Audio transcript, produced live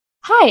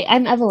Hi,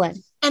 I'm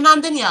Evelyn. And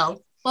I'm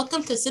Danielle.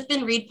 Welcome to Sip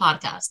and Read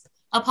Podcast,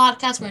 a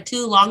podcast where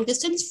two long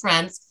distance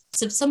friends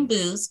sip some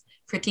booze,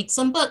 critique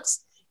some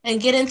books, and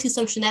get into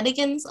some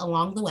shenanigans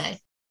along the way.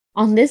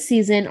 On this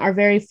season, our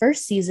very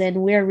first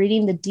season, we are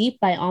reading The Deep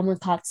by Alma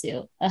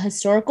Katsu, a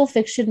historical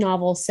fiction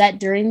novel set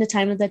during the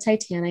time of the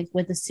Titanic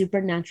with a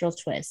supernatural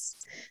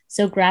twist.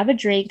 So grab a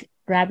drink,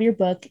 grab your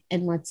book,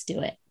 and let's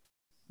do it.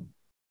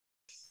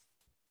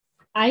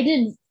 I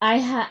did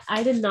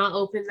not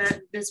open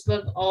this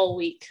book all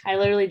week. I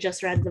literally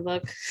just read the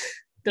book.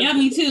 Yeah,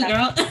 me too,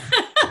 girl.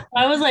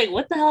 I was like,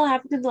 what the hell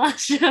happened in the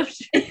last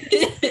chapter?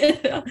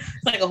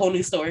 It's like a whole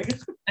new story.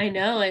 I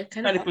know. It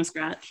kind Started of from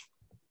scratch.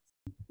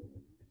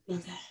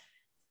 Okay.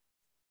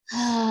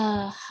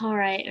 all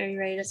right. Are you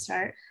ready to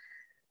start?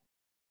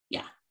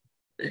 Yeah.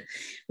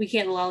 We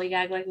can't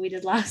lollygag like we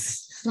did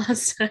last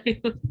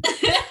time.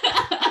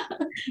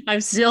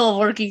 I'm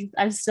still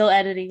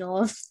editing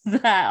all of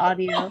that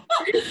audio.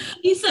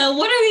 Lisa,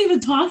 what are we even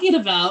talking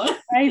about?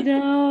 I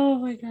know. Oh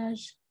my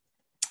gosh.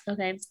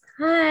 Okay.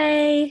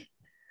 Hi.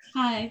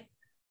 Hi.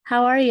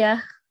 How are you?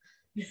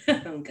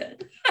 I'm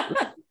good.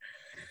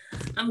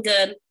 I'm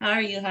good. How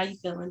are you? How are you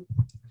feeling?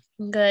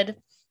 I'm good.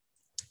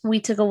 We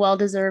took a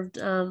well-deserved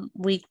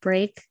week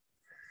break.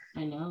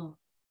 I know.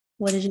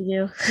 What did you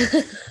do?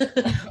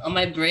 On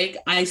my break,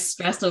 I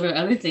stressed over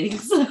other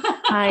things.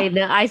 I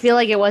know. I feel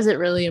like it wasn't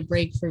really a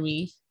break for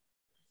me.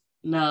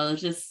 No,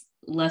 it's just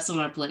less on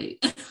our plate.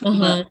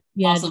 Uh-huh.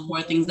 But also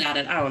more things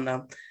added. I don't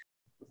know.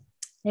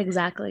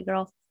 Exactly,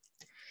 girl.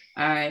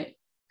 All right.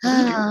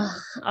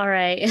 All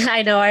right.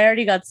 I know. I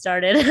already got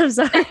started. I'm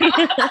sorry.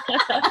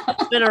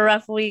 It's been a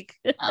rough week.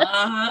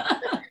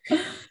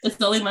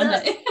 It's only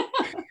Monday.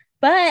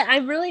 But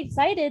I'm really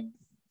excited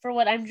for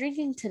what I'm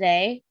drinking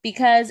today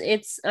because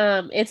it's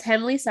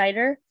Hemley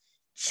cider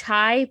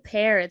chai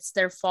pear. It's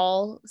their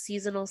fall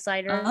seasonal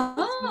cider.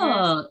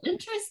 Oh,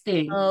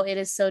 interesting. Oh, it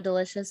is so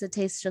delicious. It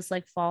tastes just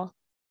like fall.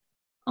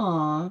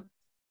 Aw,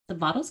 the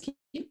bottle's cute.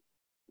 I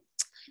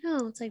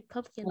know, it's like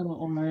pumpkin. A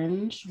little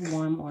orange,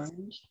 warm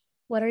orange.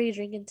 What are you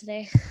drinking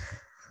today?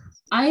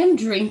 I am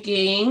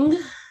drinking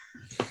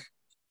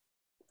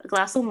a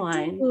glass of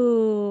wine.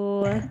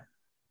 Ooh.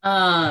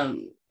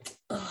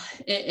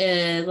 It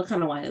is, what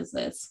kind of wine is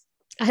this?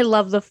 I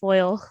love the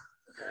foil.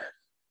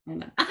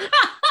 Normally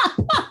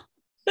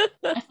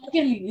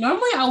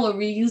I would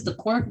reuse the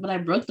cork, but I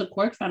broke the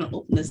cork trying to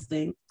open this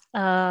thing.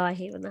 I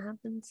hate when that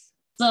happens.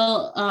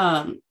 So,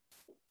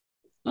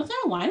 what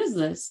kind of wine is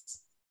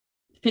this?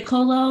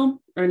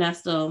 Piccolo,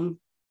 Ernesto,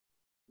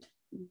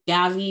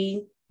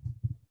 Gavi.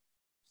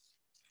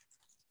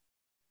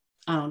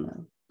 I don't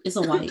know. It's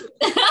a white.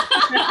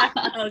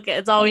 Okay,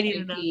 it's all we need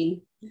to know.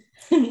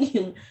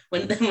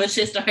 when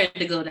shit started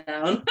to go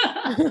down.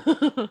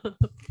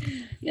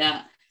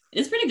 Yeah,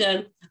 it's pretty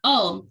good.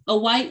 Oh, a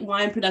white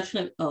wine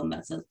production of,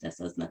 that says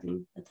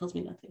nothing. That tells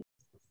me nothing.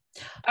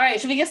 All right,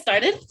 should we get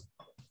started?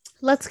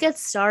 Let's get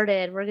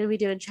started. We're going to be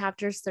doing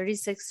chapters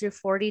 36 through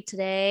 40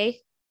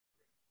 today.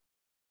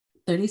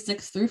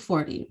 36 through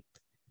 40.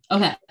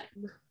 Okay.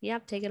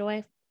 Yep, take it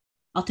away.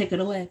 I'll take it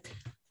away.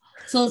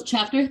 So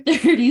chapter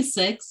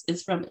 36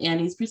 is from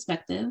Annie's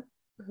perspective.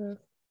 Uh-huh.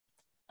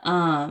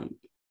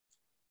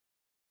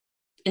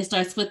 It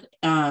starts with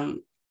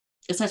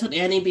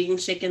Annie being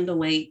shaken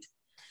awake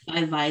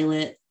by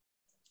Violet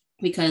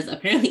because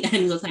apparently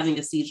Annie was having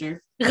a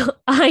seizure.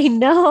 I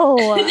know.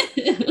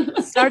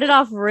 Started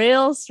off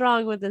real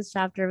strong with this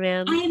chapter,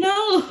 man. I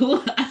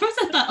know. At first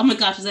I thought, oh my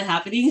gosh, is it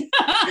happening?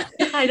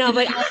 I know,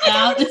 but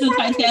yeah, this is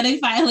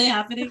Titanic finally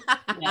happening.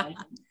 Yeah.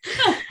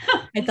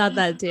 I thought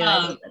that too.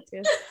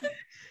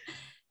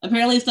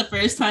 Apparently it's the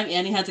first time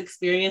Annie has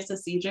experienced a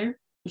seizure,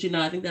 which,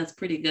 I think that's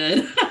pretty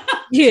good.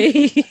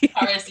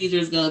 How our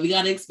seizures go. We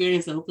got to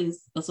experience it. Hopefully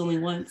that's only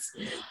once.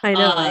 I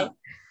know, right?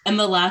 And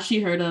the last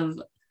she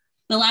was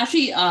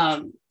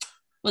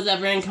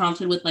ever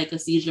encountered with like a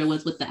seizure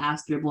was with the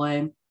Astor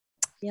boy.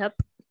 Yep.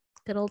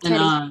 Good old Teddy.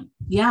 And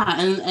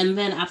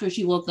then after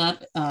she woke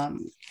up,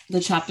 the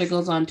chapter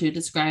goes on to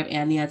describe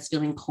Annie as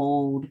feeling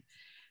cold.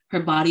 Her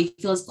body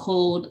feels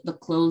cold. The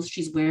clothes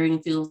she's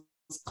wearing feels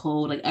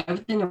cold. Like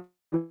everything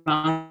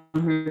around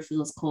her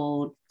feels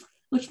cold,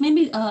 which made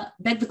me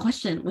beg the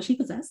question: was she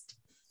possessed?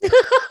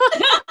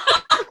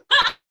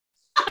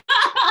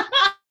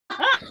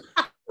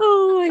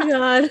 Oh my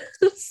god,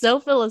 so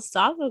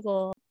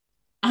philosophical.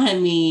 I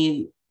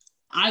mean,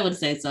 I would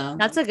say so.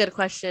 That's a good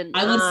question.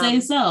 I would say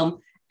so.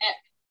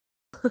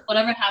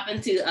 Whatever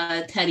happened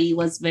to Teddy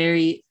was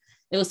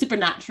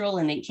supernatural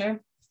in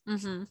nature.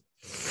 Mm-hmm.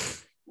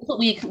 What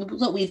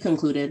we've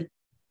concluded.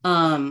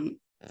 And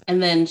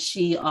then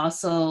she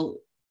also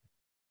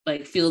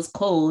like feels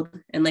cold,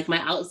 and like my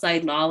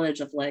outside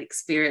knowledge of like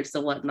spirits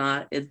and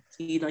whatnot is,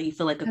 you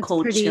feel like a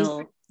cold chill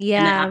in the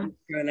atmosphere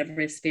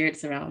whenever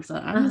spirits around. So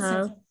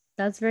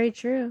that's very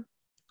true.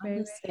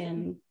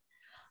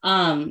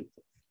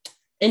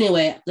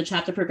 Anyway, the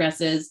chapter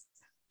progresses.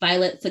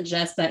 Violet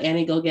suggests that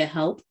Annie go get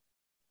help.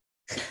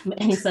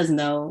 Annie says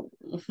no.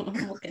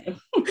 Okay.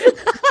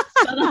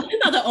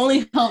 not the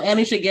only help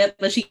Annie should get,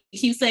 but she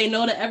keeps saying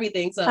no to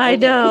everything. So I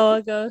know.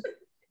 I don't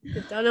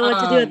know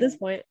what to do at this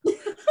point.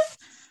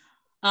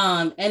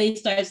 Annie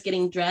starts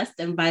getting dressed,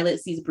 and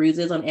Violet sees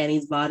bruises on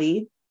Annie's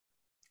body.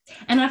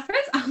 And at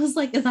first, I was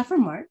like, "Is that for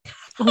Mark?"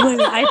 Oh my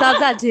God, I thought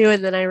that too,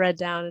 and then I read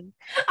down, and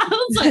I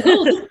was like,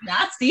 "Oh,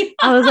 nasty."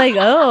 I was like,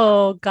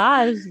 "Oh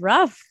God, it's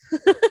rough."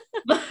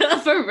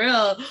 For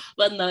real,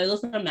 but no, it was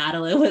from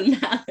Madeline when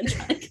Madeline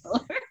tried to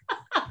kill her.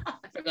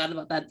 I forgot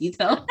about that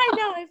detail. I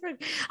know.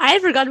 I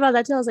had forgotten about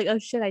that too. I was like, "Oh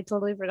shit, I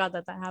totally forgot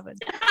that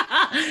happened."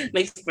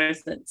 Makes more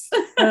sense.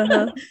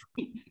 Uh-huh.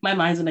 My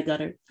mind's in the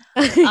gutter.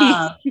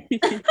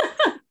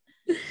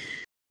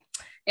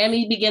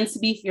 Annie begins to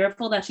be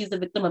fearful that she's the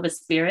victim of a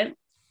spirit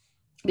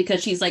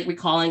because she's like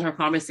recalling her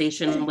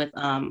conversation with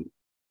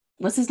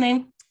what's his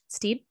name?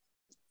 Steve.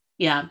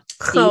 Yeah.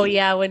 Steve. Oh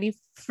yeah, when he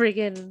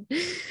freaking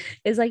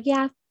is like,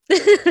 yeah.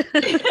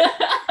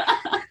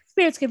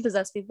 Spirits can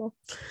possess people.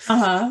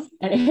 And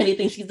he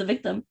thinks she's the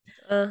victim.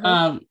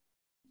 Uh-huh.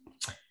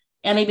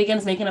 Annie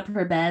begins making up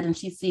her bed, and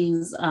she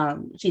sees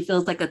she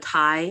feels like a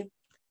tie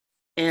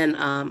in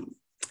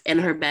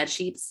her bed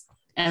sheets,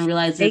 and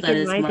realizes shaking that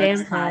it's my Mark's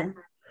damn tie. head.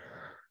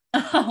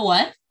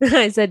 What?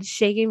 I said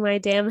shaking my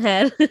damn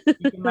head.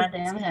 Shaking my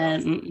damn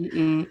head.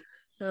 And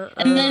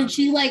then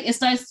she it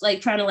starts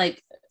trying to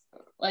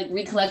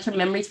recollect her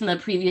memories from the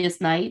previous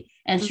night,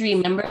 and she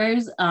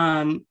remembers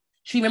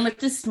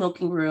the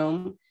smoking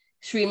room.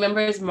 She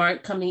remembers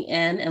Mark coming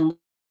in and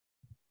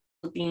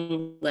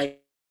looking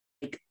like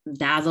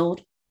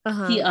dazzled.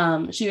 She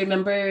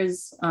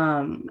remembers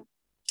and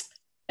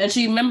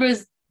she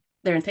remembers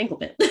their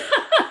entanglement.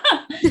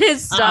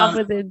 Stop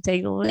with the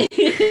entanglement.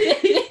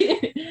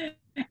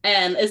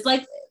 And it's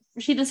like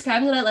she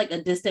describes it as like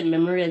a distant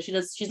memory, and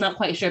she's not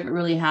quite sure if it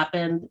really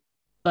happened.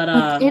 But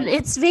and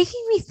it's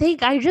making me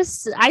think. I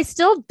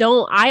still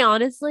don't. I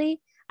honestly,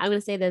 I'm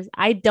gonna say this.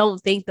 I don't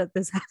think that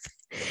this happened.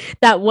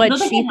 That what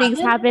she thinks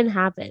happened.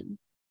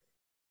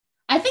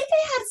 I think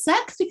they had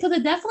sex because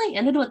it definitely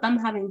ended with them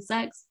having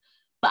sex.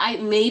 But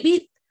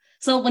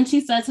so when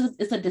she says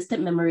it's a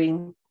distant memory,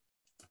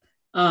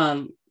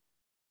 and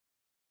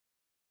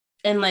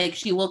like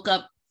she woke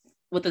up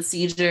with a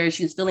seizure,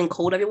 she was feeling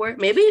cold everywhere.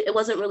 Maybe it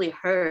wasn't really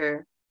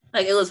her.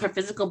 Like it was her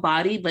physical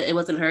body, but it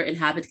wasn't her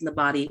inhabiting the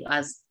body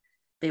as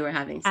they were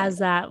having sex. As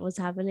that was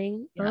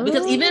happening. Yeah,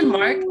 because even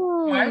Mark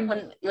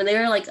when they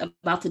were like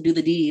about to do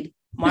the deed,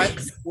 Mark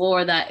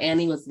swore that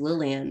Annie was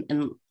Lillian,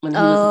 and when he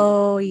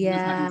was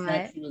having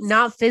sex,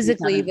 not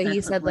physically, but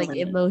he said like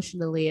Lillian.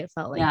 Emotionally, it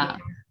felt like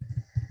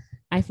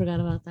I forgot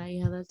about that.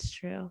 Yeah, that's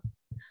true.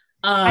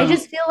 I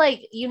just feel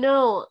like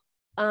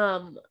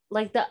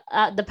like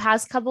the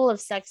past couple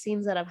of sex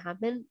scenes that have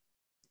happened.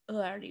 Oh,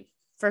 I already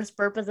first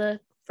burp of the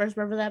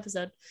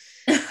episode.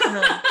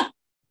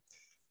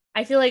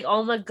 I feel like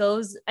Alma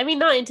goes, I mean,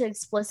 not into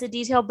explicit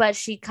detail, but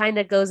she kind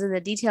of goes into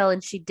detail,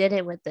 and she did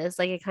it with this.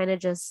 Like it kind of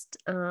just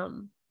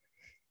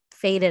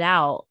faded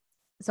out.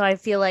 So I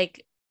feel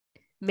like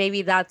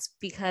maybe that's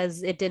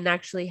because it didn't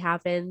actually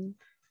happen.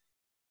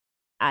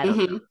 I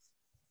don't know.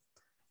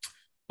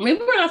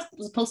 Maybe we're not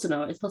supposed to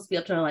know. It's supposed to be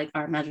up to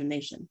our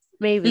imagination.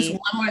 Maybe. There's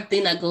one more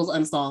thing that goes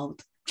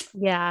unsolved.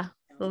 Yeah.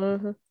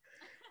 Did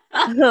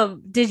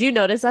you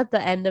notice at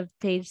the end of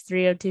page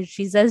 302,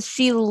 she says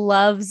she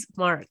loves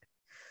Mark.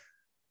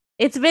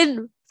 It's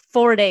been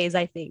 4 days,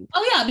 I think.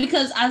 Oh yeah,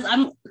 because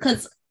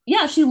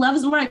she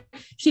loves Mark.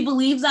 She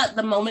believes that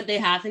the moment they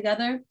had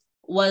together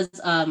was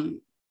a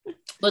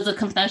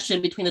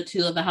confession between the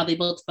two about how they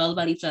both felt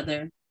about each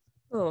other.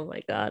 Oh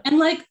my God.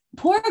 And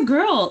poor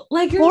girl.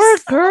 Poor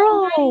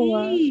girl.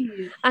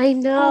 Naive. I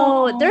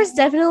know. Aww. There's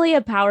definitely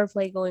a power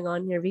play going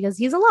on here because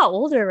he's a lot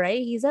older,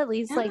 right? He's at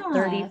least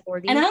 30,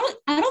 40. And I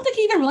don't think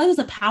he even realizes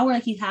the power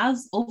he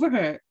has over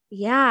her.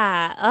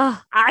 Yeah.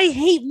 I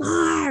hate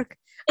Mark.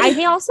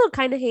 I also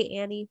kind of hate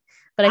Annie,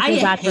 but I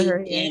feel bad for her.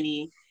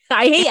 Annie.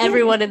 I hate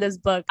everyone in this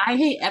book. I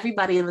hate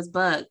everybody in this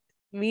book.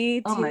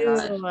 Me too. Oh my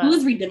God.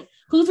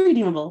 Who's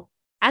redeemable?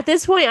 At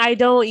this point, I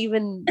don't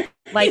even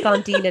like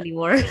Aunt Dean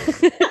anymore.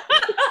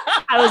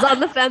 I was on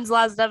the fence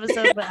last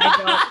episode, but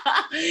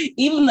I don't.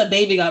 Even the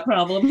baby got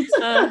problems.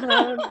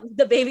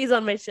 The baby's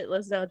on my shit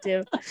list now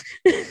too.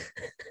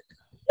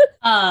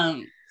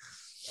 And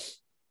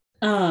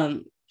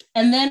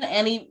then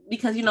Annie,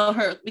 because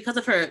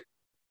of her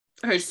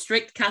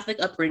strict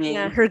Catholic upbringing,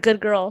 her good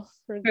girl,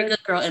 her good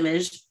girl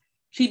image,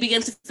 she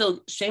begins to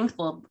feel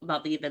shameful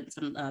about the events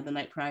from the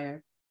night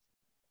prior,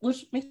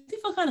 which makes me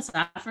feel kind of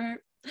sad for her.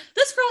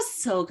 This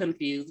girl's so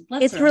confused.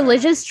 It's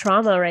religious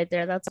trauma right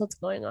there. That's what's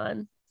going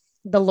on.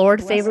 The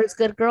Lord favors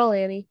good girl,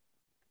 Annie.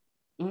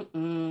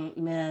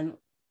 Man,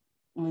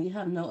 when you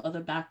have no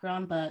other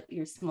background but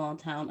your small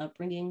town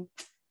upbringing.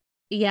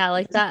 Yeah,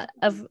 like that.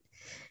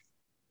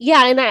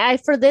 Yeah, and I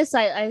for this,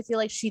 I feel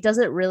like she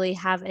doesn't really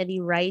have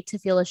any right to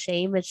feel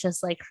ashamed. It's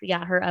just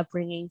her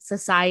upbringing,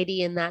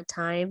 society in that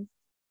time.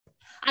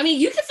 I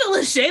mean, you can feel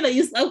ashamed that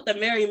you slept with a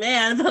married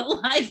man, but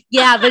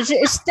yeah, but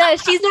she's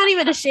not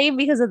even ashamed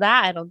because of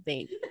that. I don't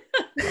think.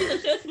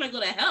 She might go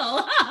to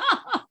hell.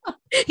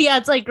 Yeah,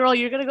 it's like, girl,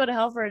 you're gonna go to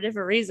hell for a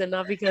different reason,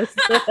 not because.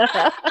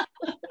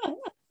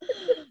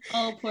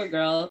 Oh, poor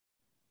girl.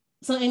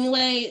 So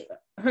anyway,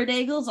 her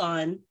day goes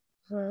on.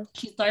 Huh.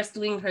 She starts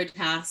doing her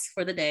tasks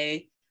for the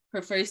day.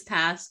 Her first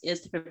task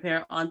is to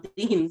prepare Aunt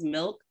Dean's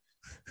milk.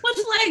 Which,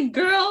 like,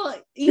 girl,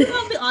 you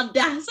have the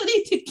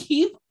audacity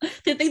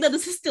to think that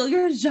this is still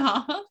your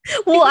job.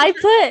 Well, I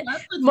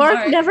put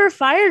Mark Mark never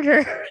fired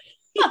her.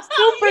 He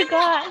still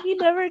forgot. He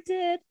never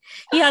did.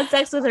 He had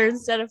sex with her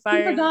instead of I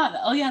firing. forgot.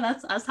 Oh yeah,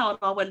 that's how it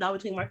all went down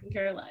between Mark and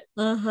Caroline.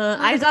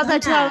 I thought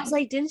that too. I was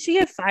like, didn't she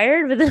get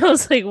fired? But then I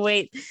was like,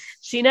 wait,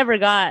 she never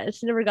got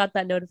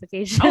that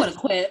notification. I would have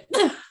quit.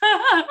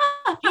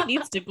 He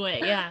needs to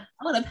quit. Yeah,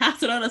 I would have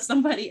passed it on to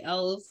somebody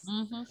else.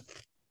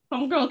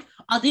 Some girl,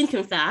 Aldine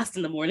can fast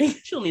in the morning.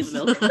 She'll need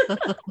the milk.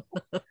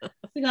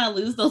 We gotta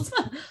lose those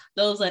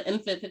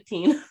infant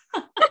 15.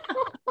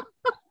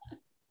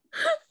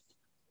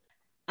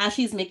 As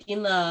she's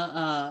making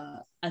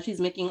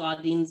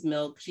Audine's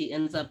milk, she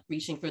ends up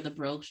reaching for the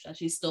brooch that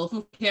she stole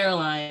from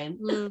Caroline.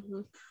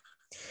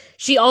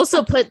 She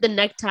also put the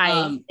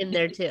necktie in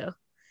there too.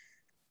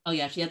 Oh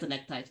yeah, she has a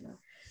necktie too.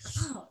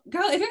 Oh,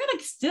 girl, if you're gonna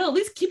steal, at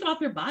least keep it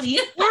off your body.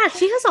 Yeah,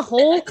 she has a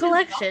whole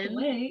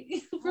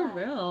collection. For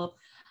real.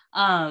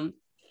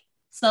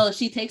 So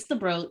she takes the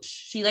brooch.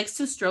 She likes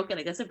to stroke it.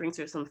 I guess it brings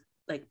her some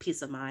like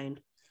peace of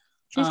mind.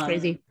 She's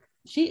crazy.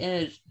 She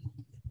is.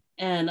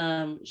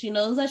 And she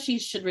knows that she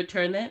should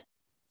return it,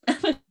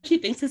 but she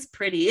thinks it's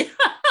pretty.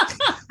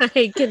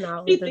 I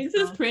cannot. She thinks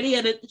it's pretty,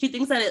 and she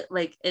thinks that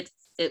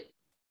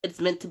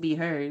it's meant to be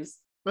hers.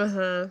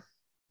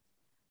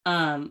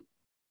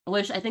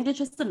 Which I think is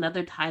just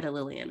another tie to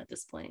Lillian at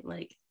this point.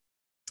 Like,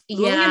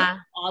 Lillian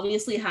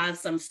obviously has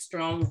some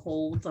strong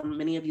holds on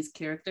many of these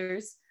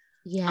characters.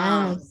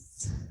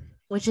 Yes,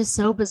 which is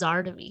so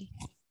bizarre to me.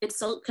 It's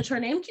so because her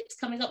name keeps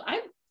coming up.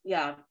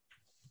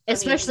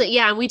 Especially,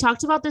 and we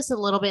talked about this a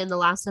little bit in the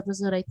last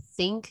episode. I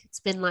think it's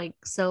been like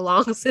so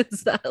long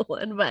since that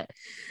one, but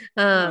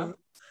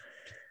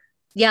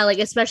like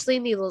especially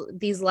in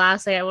these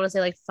last, like, I want to say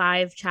like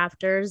 5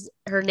 chapters,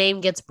 her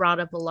name gets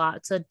brought up a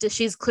lot. So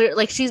she's clear,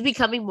 like she's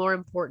becoming more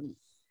important,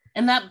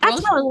 and that's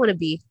how I want to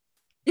be.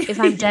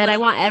 If I'm dead, I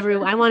want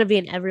to be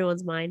in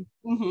everyone's mind.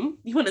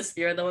 You want to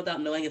scare them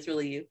without knowing it's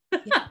really you.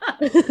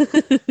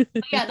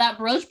 Yeah, that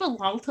brooch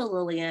belonged to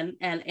Lillian,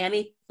 and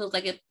Annie feels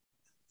like it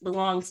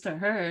belongs to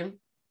her.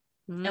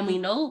 And we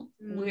know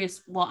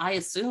I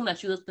assume that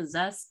she was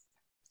possessed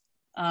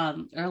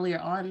earlier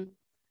on,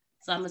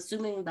 so I'm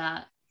assuming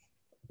that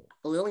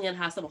Lillian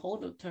has some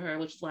hold to her,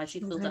 which is why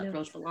she feels that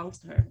brooch belongs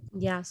to her.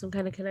 Yeah, some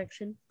kind of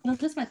connection. No,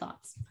 just my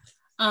thoughts.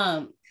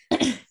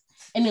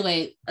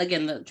 Anyway,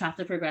 again, the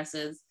chapter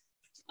progresses.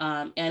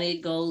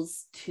 Annie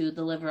goes to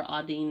deliver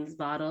Audine's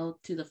bottle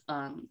to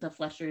the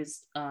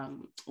Fleshers'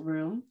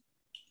 room,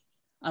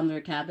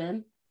 their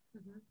cabin.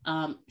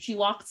 She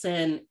walks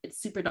in.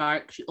 It's super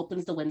dark. She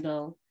opens the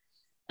window,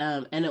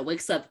 and it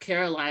wakes up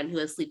Caroline, who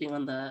is sleeping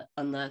on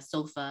the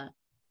sofa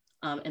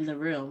in the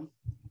room.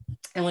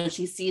 And when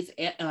she sees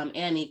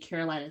Annie,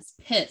 Caroline is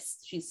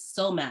pissed. She's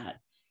so mad.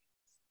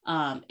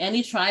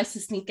 Annie tries to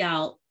sneak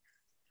out,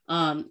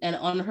 and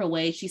on her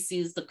way, she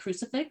sees the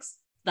crucifix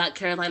that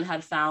Caroline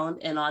had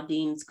found in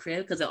Audine's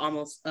crib because it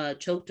almost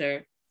choked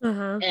her.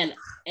 And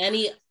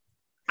Annie,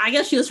 I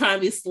guess she was trying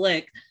to be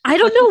slick. I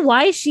don't know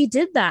why she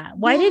did that.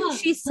 Why didn't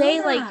she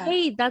say like,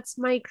 "Hey, that's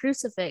my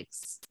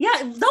crucifix"?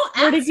 Yeah,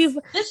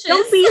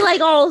 don't be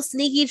like all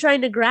sneaky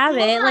trying to grab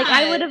it. Like,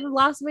 I would have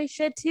lost my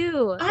shit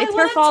too. It's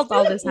her fault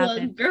all this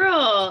happened,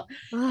 girl.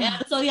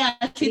 And so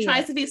she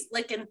tries to be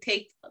slick and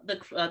take the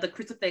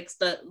crucifix,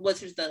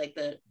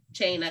 the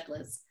chain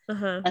necklace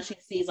that she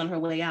sees on her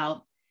way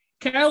out.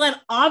 Caroline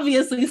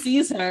obviously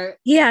sees her.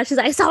 Yeah, she's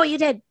like, "I saw what you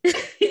did."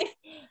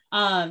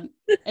 And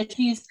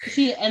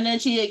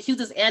she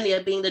accuses Annie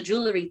of being the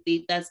jewelry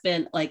thief that's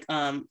been like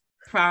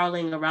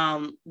prowling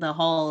around the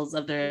halls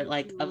of their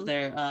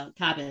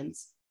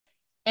cabins.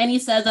 Annie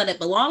says that it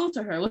belonged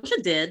to her, which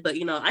it did, but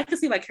I can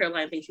see why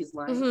Caroline thinks she's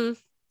lying.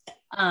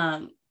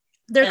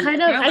 They're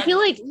kind of, I feel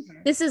like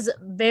this is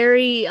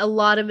a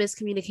lot of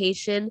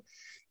miscommunication.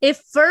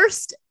 If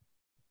first,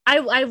 I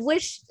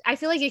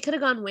feel like it could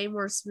have gone way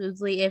more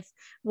smoothly if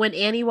when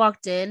Annie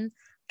walked in,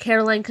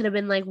 Caroline could have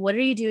been like, "What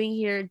are you doing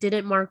here?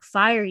 Didn't Mark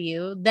fire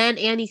you?" Then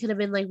Annie could have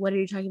been like, "What are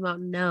you talking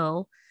about?"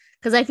 No.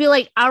 Because I feel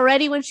like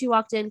already when she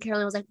walked in,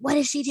 Caroline was like, "What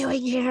is she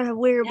doing here?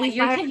 You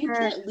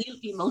can't leave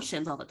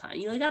emotions all the time.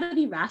 You gotta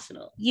be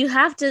rational. You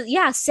have to,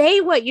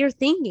 say what you're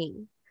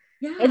thinking.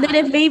 Yeah. And then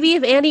if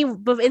Annie,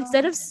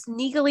 instead of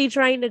sneakily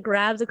trying to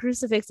grab the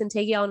crucifix and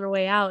take it on her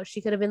way out, she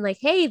could have been like,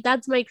 "Hey,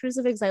 that's my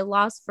crucifix I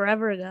lost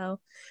forever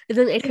ago." And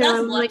then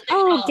Caroline was like,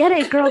 "Oh, get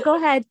it, girl. Go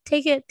ahead.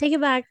 Take it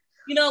back."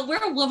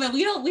 We're a woman.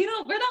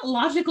 We're not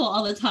logical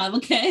all the time,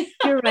 okay?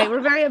 You're right.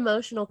 We're very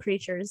emotional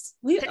creatures.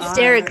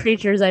 Hysteric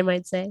creatures, I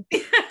might say.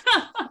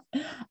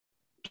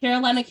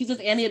 Caroline accuses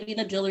Annie of being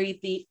a jewelry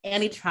thief.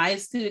 Annie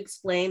tries to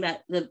explain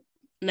that the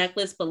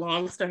necklace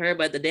belongs to her,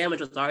 but the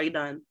damage was already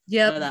done.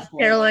 Yep.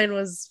 Caroline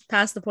was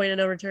past the point of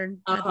no return.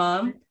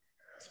 Caroline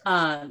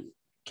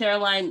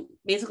Caroline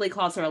basically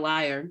calls her a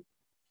liar,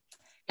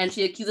 and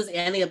she accuses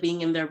Annie of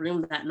being in their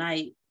room that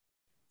night.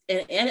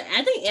 And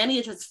I think Annie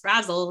is just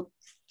frazzled.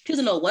 She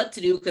doesn't know what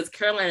to do because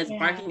Caroline is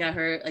barking at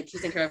her,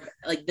 accusing her of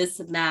like this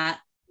and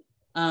that.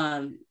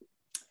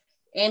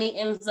 Annie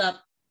ends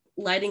up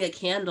lighting a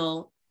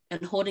candle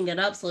and holding it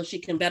up so she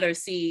can better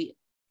see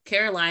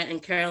Caroline,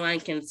 and Caroline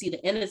can see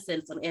the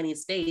innocence on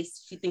Annie's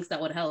face. She thinks that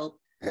would help.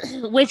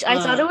 Which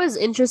I thought it was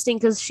interesting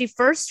because she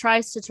first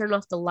tries to turn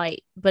off the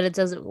light, but it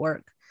doesn't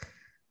work.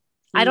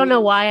 I don't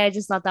know why. I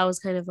just thought that was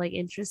kind of like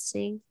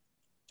interesting.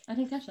 I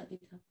think that's that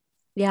detail.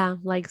 Yeah,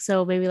 like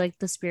so maybe like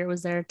the spirit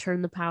was there,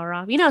 turn the power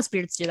off. You know how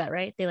spirits do that,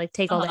 right? They like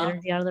take all the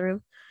energy out of the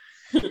room.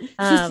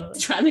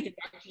 She's trying to make it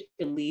dark so she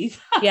can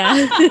leave.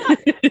 Yeah.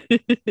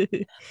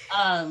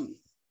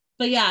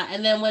 But yeah,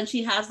 and then when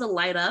she has the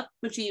light up,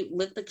 when she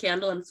lit the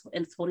candle and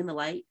is holding the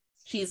light,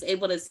 she's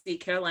able to see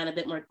Caroline a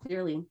bit more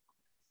clearly.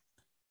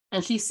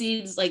 And she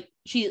sees, like,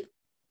 she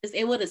is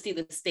able to see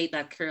the state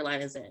that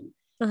Caroline is in.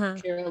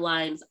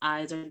 Caroline's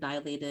eyes are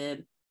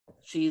dilated.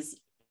 She's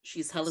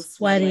hella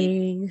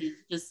sweating.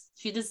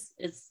 She just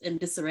is in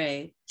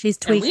disarray. She's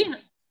tweaking.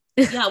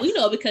 We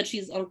know because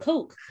she's on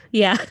coke.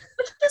 Yeah.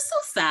 Which is so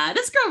sad.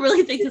 This girl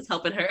really thinks it's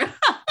helping her.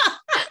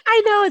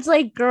 I know, it's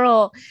like,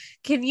 girl,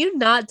 can you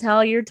not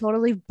tell you're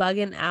totally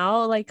bugging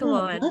out? Like, come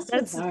on.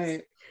 That's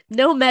hard.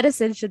 No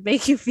medicine should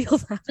make you feel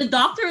that. The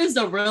doctor is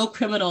the real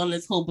criminal in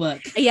this whole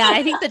book. Yeah,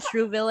 I think the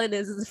true villain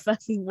is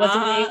fucking what's her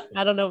name?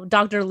 I don't know,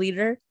 Dr.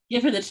 Leader.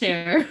 Give her the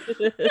chair.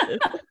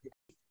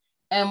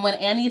 And when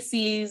Annie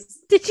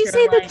sees, did you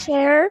say the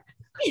chair?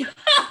 Yeah.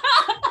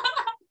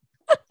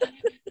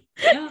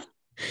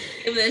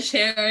 Give the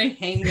chair a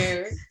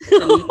hanger.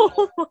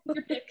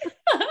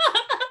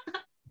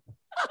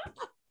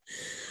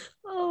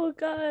 Oh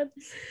God.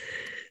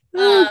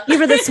 Give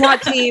her the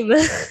SWAT team.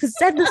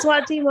 Send the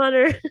SWAT team on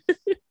her.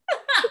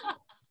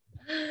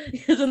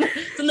 It's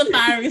in the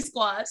firing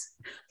squad.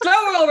 Throw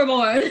her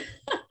overboard.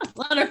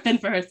 Let her fend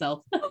for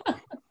herself.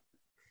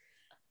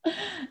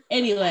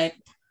 Anyway,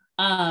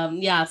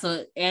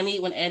 so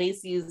when Annie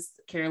sees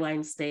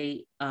Caroline's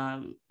state,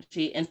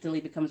 she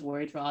instantly becomes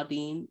worried for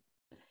Aldine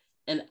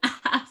and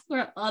asks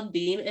where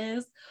Aldine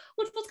is,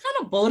 which was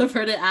kind of bold of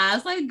her to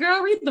ask. Like,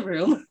 girl, read the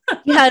room.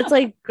 Yeah, it's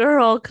like,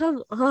 girl,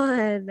 come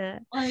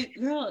on. Like,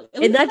 girl,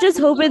 and that just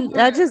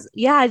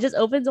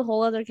opens a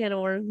whole other can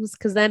of worms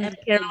because then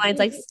Caroline's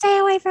like, stay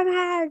away from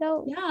her.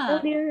 Don't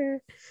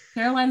near her.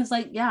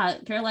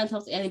 Caroline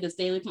tells Annie to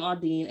stay away from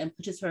Aldine and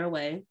pushes her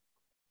away.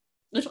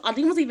 Which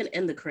Aldine was even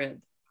in the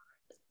crib.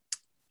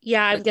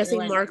 Yeah, I'm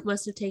guessing Mark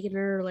must have taken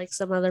her, or like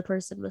some other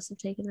person must have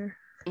taken her.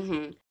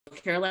 Mm-hmm.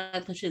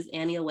 Caroline pushes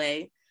Annie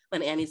away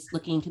when Annie's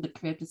looking into the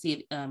crib to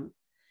see if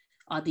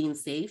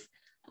Aldine's safe.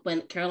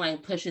 When Caroline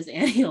pushes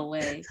Annie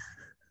away,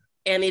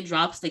 Annie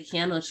drops the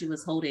candle she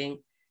was holding.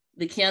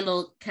 The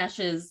candle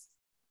catches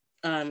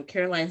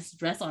Caroline's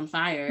dress on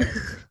fire.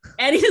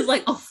 Annie is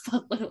like, oh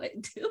fuck, what do I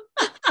do?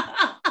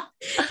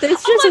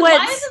 This just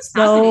went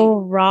so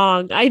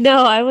wrong. I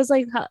know. I was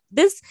like,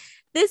 these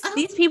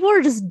people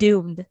are just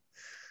doomed.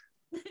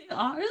 They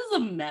are. This is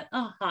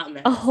a hot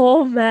mess. A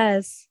whole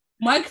mess.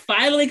 Mark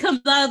finally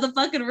comes out of the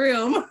fucking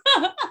room,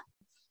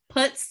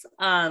 puts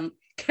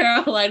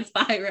Caroline's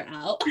fire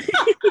out.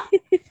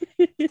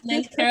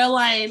 Then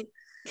Caroline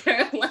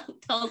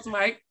tells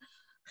Mark,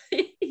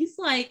 he's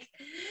like,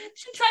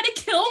 she tried to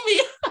kill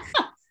me.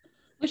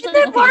 And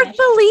then Mark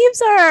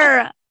believes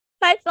her.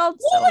 I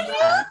felt so bad. What do you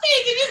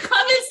think if you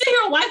come and see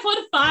your wife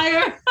on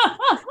fire?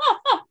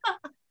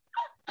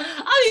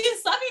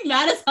 I'd be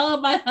mad as hell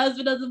if my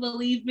husband doesn't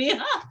believe me.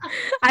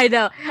 I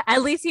know.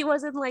 At least he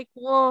wasn't like,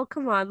 well,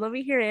 come on, let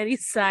me hear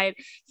Annie's side.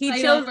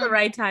 He chose the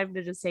right time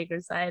to just take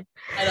her side.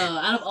 I know.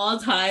 Out of all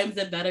times,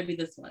 it better be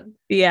this one.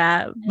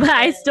 Yeah. But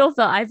I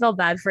felt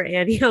bad for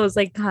Annie. I was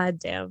like, God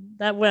damn,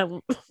 that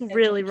went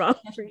really wrong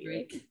for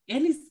you.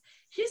 Annie's,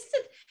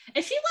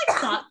 if she like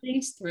thought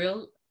things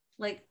through,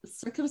 like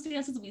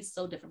circumstances would be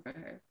so different for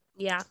her.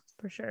 Yeah,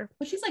 for sure.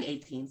 But she's like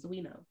 18, so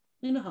we know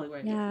how we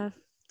work. Yeah.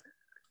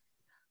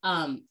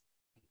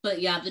 But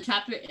yeah, the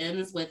chapter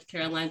ends with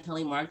Caroline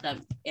telling Mark that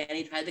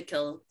Annie tried to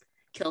kill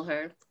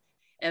her,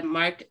 and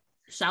Mark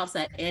shouts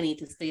at Annie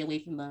to stay away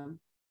from them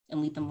and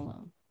leave them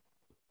alone.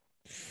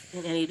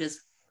 And Annie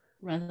just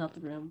runs out the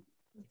room.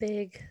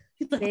 Big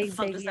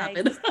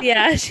happened?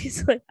 Yeah,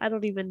 she's like, I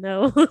don't even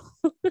know.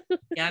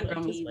 Yeah,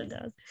 girl, me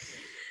either.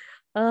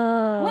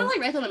 I want to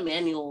write down a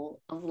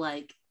manual of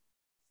like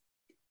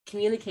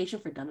communication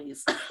for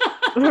dummies.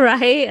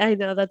 Right? I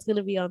know that's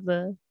gonna be on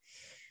the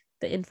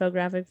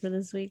infographic for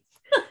this week.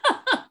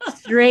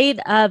 Straight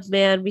up,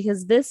 man,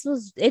 because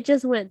it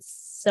just went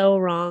so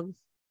wrong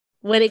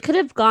when it could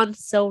have gone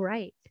so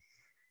right.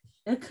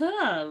 It could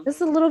have.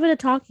 Just a little bit of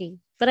talking.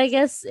 But I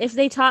guess if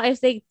they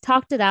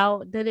talked it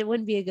out, then it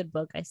wouldn't be a good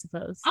book, I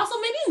suppose. Also,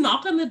 maybe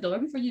knock on the door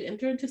before you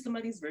enter into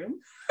somebody's room.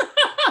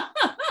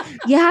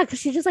 Yeah, because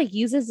she just like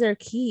uses their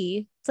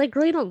key. It's like,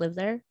 girl, you don't live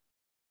there.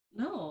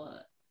 No.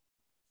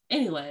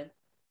 Anyway,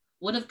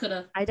 would have, could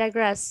have. I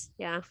digress.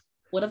 Yeah.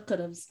 Would have, could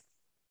have.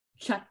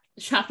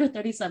 Chapter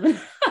 37.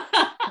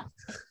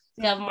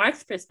 We have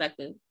Mark's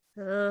perspective.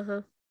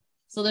 Uh-huh.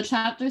 So the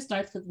chapter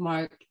starts with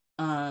Mark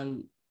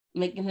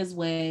making his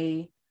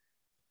way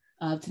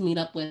to meet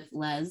up with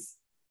Les.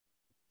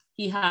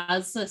 He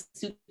has a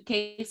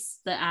suitcase,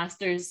 the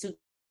Astor's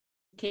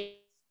suitcase,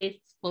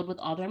 filled with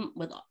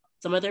with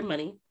some of their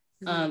money,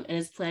 and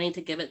is planning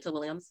to give it to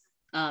Williams.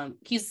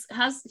 He's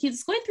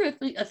going through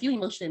a few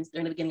emotions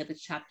during the beginning of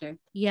this chapter.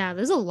 Yeah,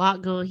 there's a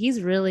lot going.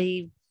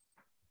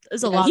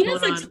 There's a lot going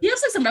on. He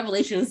has like some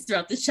revelations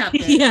throughout this chapter.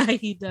 Yeah,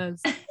 he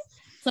does.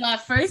 So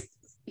at first,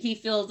 he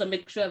feels a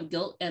mixture of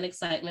guilt and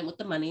excitement with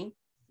the money.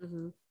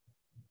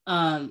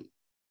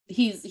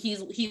 He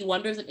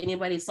wonders if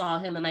anybody saw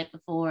him the night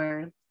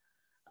before.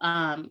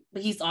 But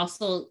he's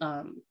also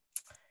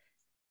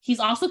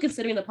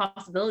considering the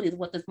possibilities of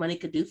what this money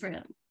could do for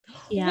him.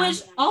 Yeah.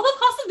 Which all the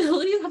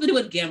possibilities have to do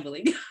with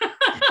gambling.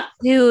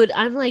 Dude,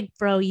 I'm like,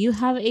 bro, you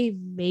have a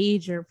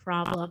major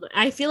problem.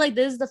 I feel like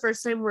this is the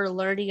first time we're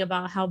learning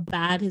about how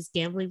bad his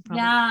gambling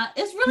problem. Yeah,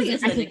 it's really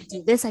is. I could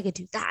do this, I could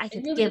do that, I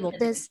could really gamble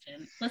this.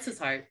 Bless his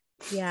heart.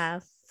 Yeah,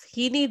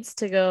 he needs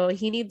to go.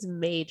 He needs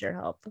major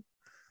help.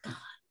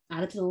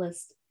 Add it to the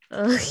list.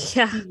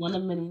 Yeah, one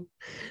of many.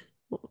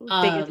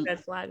 Biggest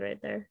red flag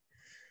right there.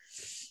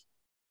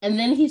 And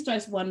then he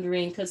starts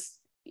wondering, because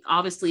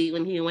obviously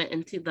when he went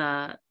into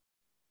the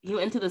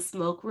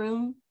smoke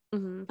room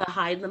to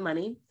hide the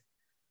money,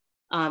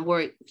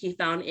 where he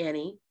found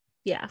Annie.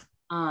 Yeah.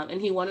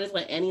 And he wonders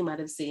what Annie might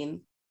have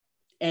seen,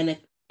 and if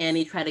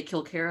Annie tried to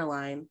kill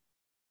Caroline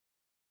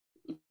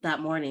that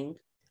morning.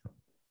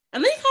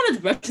 And then he kind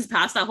of brushes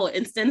past that whole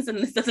instance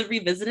and doesn't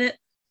revisit it.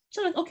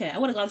 So like, okay, I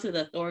would have gone to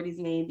the authorities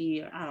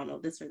maybe, or I don't know,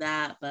 this or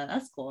that, but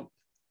that's cool.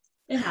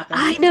 It happened.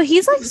 I know,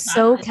 he's like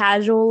so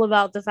casual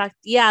about the fact.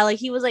 Yeah, like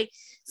he was like,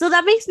 so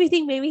that makes me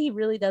think maybe he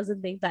really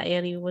doesn't think that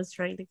Annie was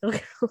trying to kill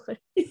Caroline.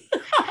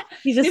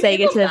 He's just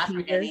saying it to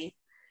him.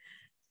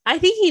 I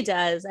think he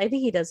does. I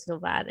think he does feel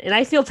bad. And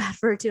I feel bad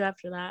for her too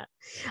after that.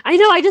 I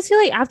know, I just feel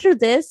like after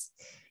this,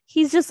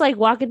 he's just like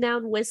walking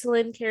down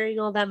whistling, carrying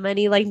all that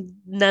money. Like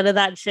none of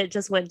that shit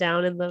just went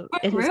down in the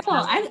in his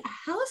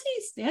how is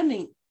he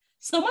standing?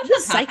 So much a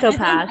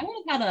psychopath. I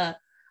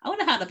would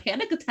have had a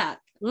panic attack.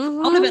 I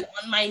would have been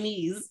on my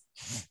knees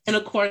in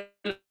a corner.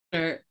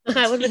 I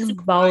would have been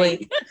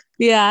bawling.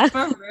 Yeah.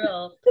 For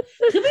real.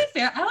 To be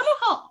fair, I don't know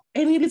how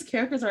any of these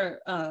characters are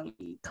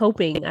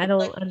coping. I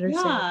don't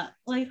understand. Yeah.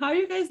 Like, how are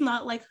you guys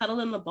not like huddled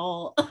in the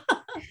ball?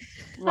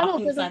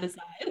 Rocking side to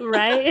side.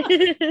 Right.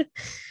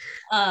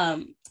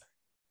 But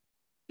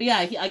yeah,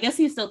 I guess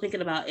he's still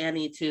thinking about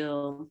Annie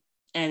too.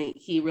 And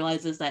he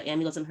realizes that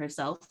Annie wasn't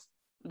herself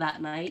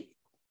that night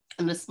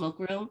in the smoke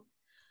room.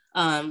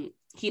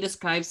 He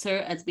describes her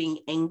as being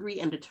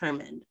angry and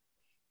determined,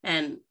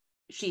 and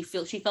she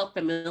felt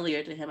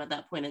familiar to him at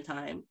that point in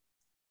time.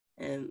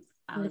 And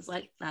I was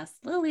like, that's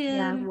Lillian.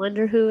 Yeah, I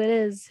wonder who it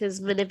is. His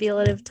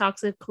manipulative,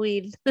 toxic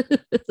queen.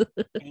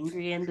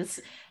 angry and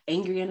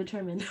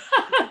determined.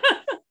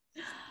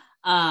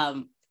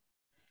 And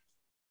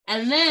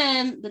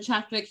then the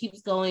chapter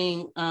keeps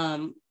going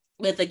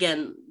with,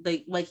 again,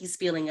 what he's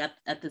feeling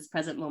at this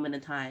present moment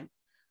in time.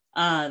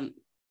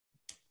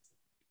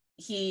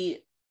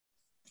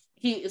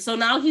 So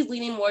now he's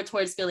leaning more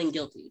towards feeling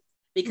guilty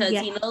because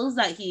he knows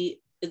that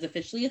he is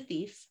officially a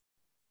thief.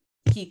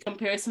 He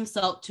compares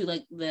himself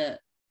to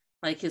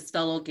his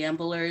fellow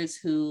gamblers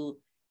who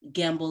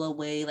gamble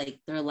away like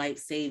their life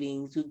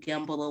savings, who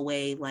gamble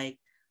away like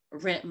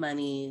rent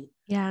money.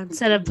 Yeah,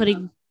 instead of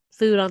putting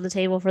food on the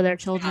table for their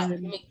children.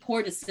 And make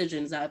poor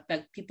decisions that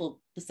affect people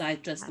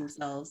besides just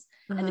themselves.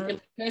 And he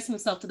compares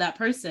himself to that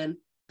person,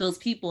 those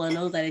people, and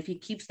knows that if he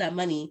keeps that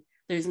money,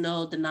 there's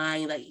no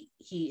denying that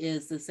he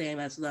is the same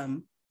as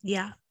them.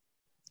 Yeah.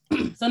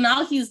 So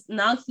now he's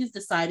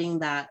deciding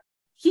that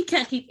he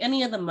can't keep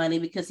any of the money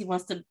because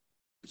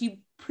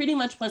he pretty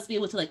much wants to be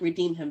able to like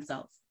redeem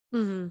himself.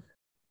 Mm-hmm.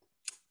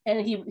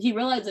 And he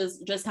realizes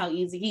just how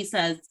easy, he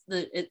says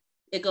that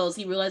it goes,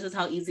 he realizes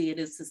how easy it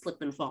is to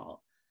slip and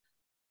fall.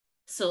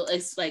 So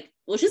it's like,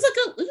 which is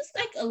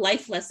like a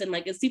life lesson.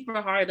 Like, it's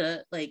super hard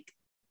to like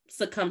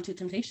succumb to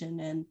temptation,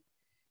 and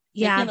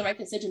making the right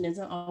decision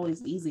isn't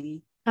always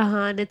easy.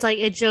 And it's like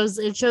it shows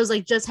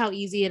like just how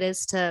easy it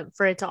is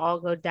for it to all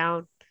go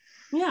down.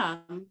 Yeah.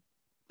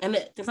 And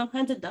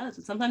sometimes it does.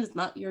 And sometimes it's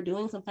not your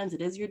doing. Sometimes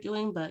it is your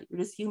doing, but you're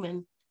just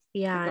human.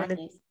 Yeah.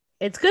 And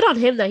it's good on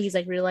him that he's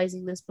like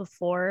realizing this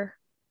before,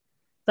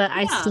 but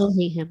I still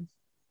hate him.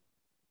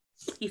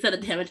 He said the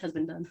damage has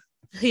been done.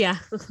 Yeah.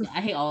 I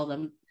hate all of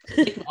them.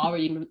 They can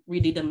already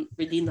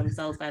redeem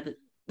themselves by the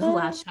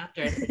last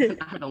chapter.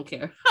 I don't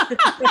care.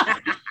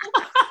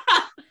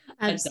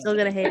 I'm still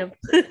gonna hate him.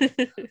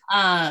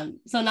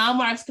 So now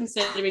Mark's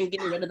considering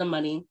getting rid of the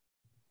money,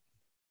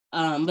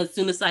 but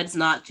soon decides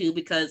not to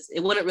because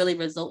it wouldn't really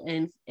result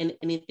in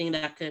anything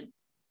that could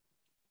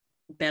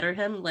better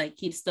him. Like,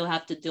 he'd still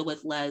have to deal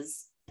with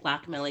Les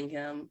blackmailing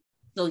him.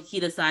 So he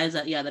decides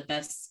that the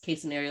best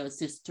case scenario is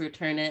just to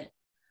return it,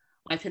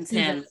 wipe his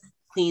hands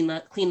clean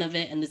of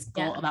it, and just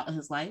go about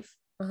his life.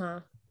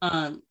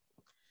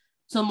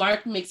 So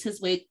Mark makes his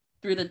way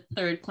through the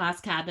third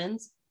class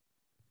cabins.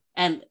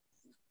 And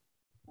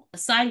A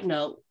side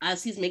note,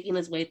 as he's making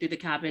his way through the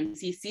cabins,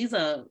 he sees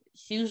a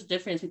huge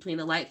difference between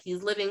the life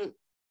he's living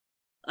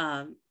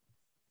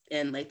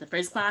in like the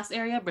first class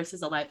area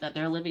versus the life that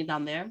they're living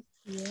down there.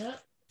 Yeah.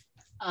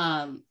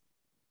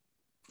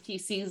 He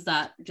sees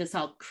that just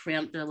how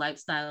cramped their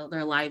life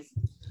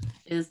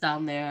is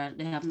down there.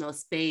 They have no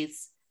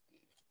space.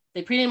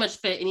 They pretty much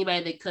fit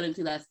anybody they could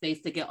into that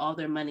space to get all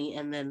their money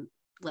and then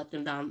let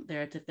them down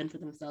there to fend for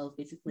themselves,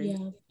 basically.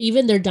 Yeah.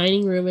 Even their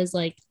dining room is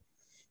like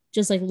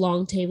just like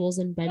long tables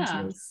and benches.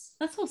 Yeah,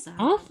 that's so sad.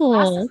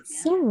 Awful.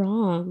 It's so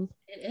wrong.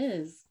 It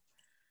is.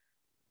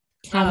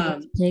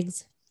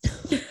 Pigs.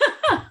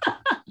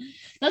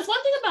 That's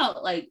one thing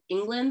about like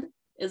England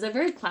is they're a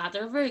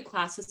very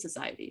classist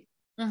society.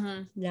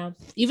 Yeah.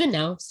 Even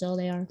now, still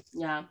they are.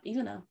 Yeah,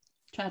 even now.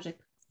 Tragic.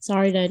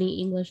 Sorry to any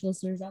English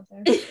listeners out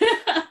there.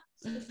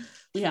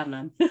 We have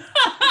none.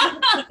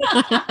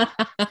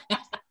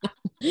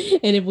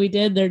 And if we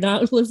did, they're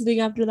not listening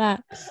after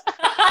that.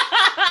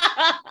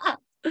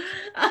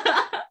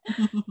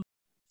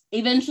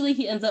 Eventually,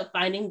 he ends up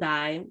finding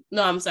Di.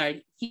 No, I'm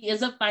sorry. He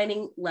ends up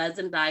finding Les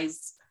and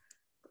Di's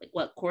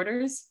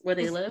quarters where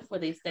they live, where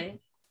they stay.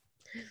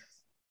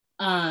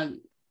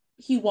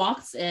 He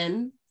walks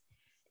in,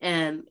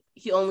 and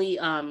he only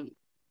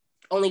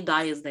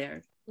Di is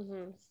there.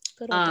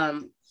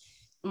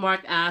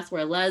 Mark asks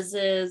where Les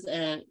is,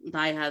 and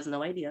Di has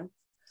no idea.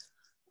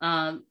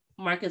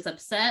 Mark is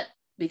upset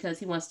because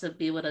he wants to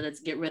be able to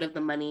get rid of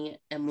the money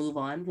and move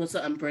on. He wants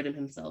to unburden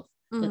himself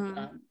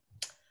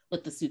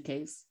with the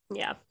suitcase.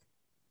 Yeah.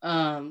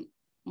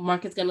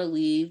 Mark is gonna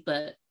leave,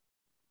 but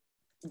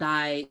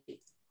Di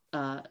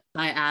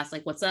asks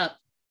like, "What's up?"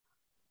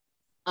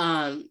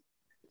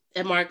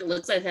 And Mark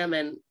looks at him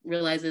and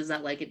realizes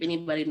that like if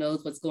anybody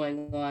knows what's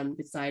going on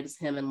besides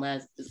him and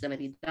Les, it's gonna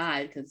be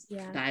Di, because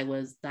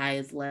Di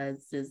is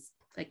Les's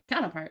like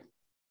counterpart.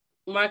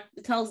 Mark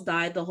tells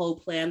Di the whole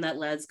plan that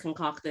Les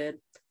concocted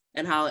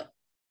and how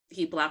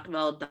he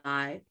blackmailed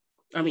Mark.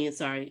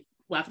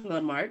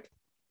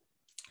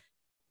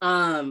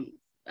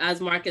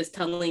 As Mark is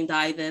telling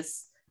Di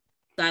this,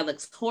 Di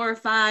looks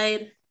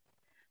horrified.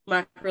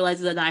 Mark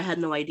realizes that Di had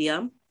no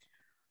idea.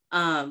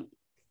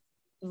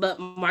 But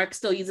Mark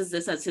still uses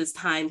this as his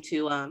time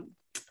to,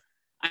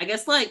 I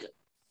guess, like,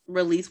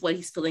 release what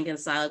he's feeling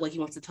inside, like what he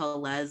wants to tell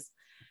Les.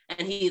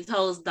 And he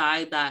tells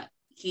Di that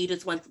he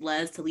just wants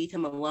Les to leave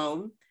him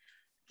alone.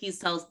 He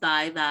tells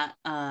Di that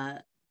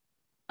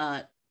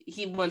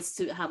he wants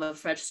to have a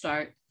fresh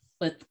start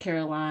with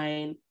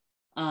Caroline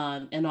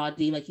and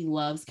Audie. Like, he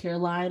loves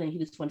Caroline, and he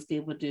just wants to be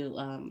able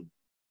to,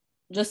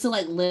 just to,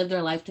 like, live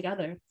their life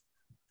together.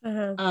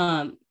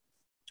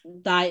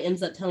 Di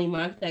ends up telling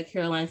Mark that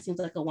Caroline seems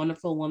like a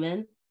wonderful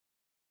woman.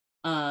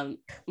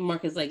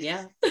 Mark is like,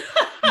 yeah.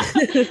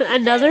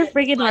 Another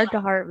freaking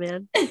heart-to-heart,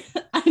 man.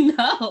 I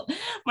know.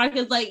 Mark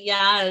is like,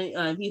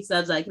 yeah. He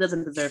says like he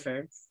doesn't deserve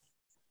her.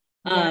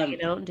 You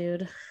don't,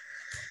 dude.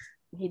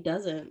 He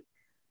doesn't.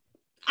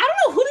 I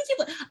don't know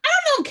I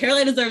don't know if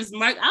Caroline deserves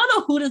Mark. I don't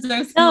know who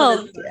deserves.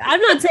 No,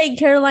 I'm not saying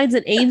Caroline's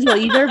an angel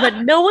either,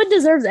 but no one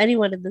deserves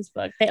anyone in this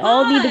book. They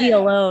all need to be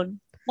alone.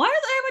 Why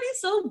is everybody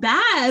so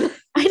bad?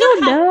 I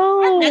don't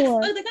know. Next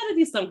book, there gotta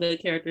be some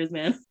good characters,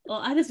 man. Well,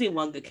 I just need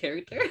one good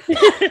character.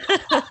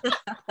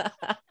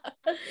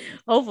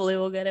 Hopefully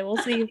we'll get it. We'll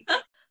see.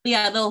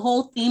 Yeah, the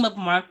whole theme of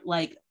Mark,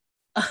 like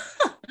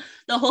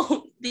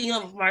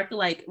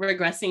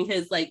regressing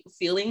his like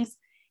feelings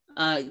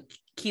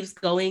keeps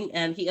going,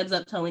 and he ends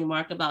up telling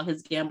Mark about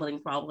his gambling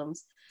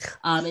problems.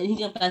 And he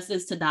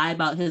confesses to Di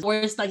about his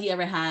worst night he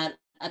ever had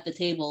at the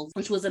table,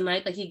 which was a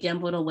night that he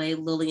gambled away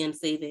Lillian's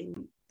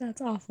savings. That's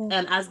awful.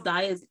 And as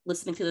Di is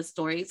listening to the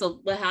story,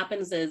 so what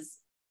happens is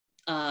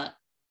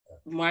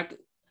Mark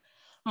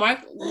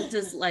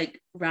loses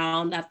like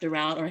round after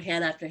round or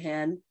hand after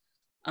hand.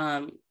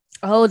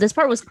 This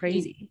part was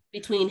crazy.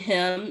 Between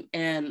him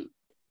and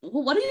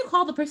what do you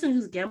call the person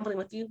who's gambling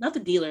with you? Not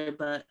the dealer,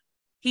 but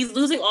he's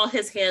losing all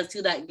his hands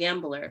to that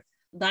gambler.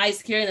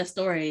 Di's hearing the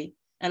story,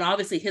 and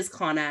obviously his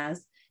con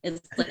ass is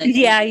like,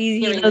 he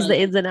knows the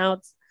ins and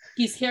outs.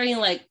 He's hearing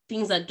like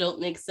things that don't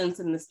make sense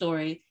in the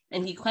story,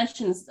 and he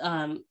questions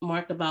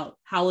Mark about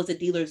how was the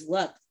dealer's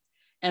luck,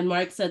 and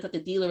Mark says that the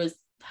dealer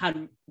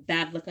had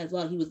bad luck as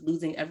well. He was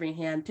losing every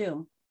hand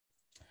too.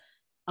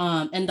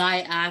 And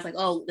Di asked like,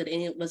 "Oh,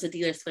 was the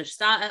dealer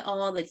switched out at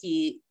all? Did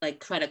he like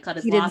try to cut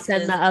his losses?" He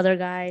didn't send the other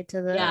guy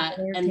to the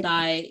and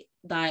Di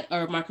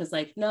or Mark was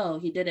like, "No,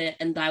 he didn't."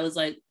 And Di was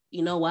like,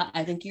 "You know what?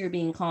 I think you're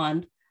being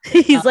conned."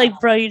 He's like,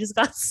 "Bro, you just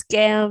got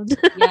scammed."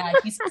 Yeah,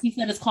 he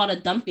said it's called a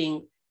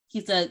dumping. He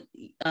said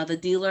the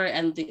dealer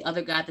and the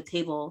other guy at the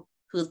table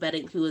who was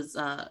betting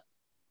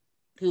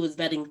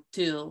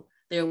too,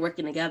 they were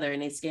working together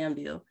and they scammed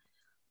you.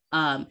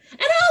 And I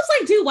was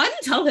like, dude, why did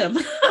you tell him?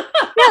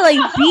 Yeah, like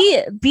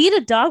beat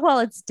a dog while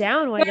it's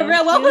down. What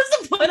was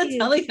the point of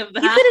telling him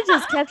that? You could have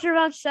just kept your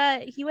mouth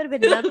shut. He would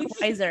have been none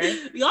wiser.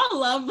 Y'all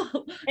love.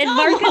 And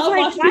Mark is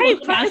like,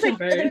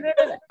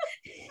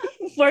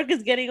 Mark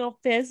is getting all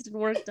pissed and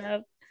worked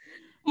up.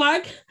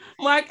 Mark.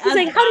 He's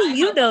like, how do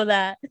you know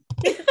that?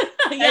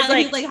 Yeah,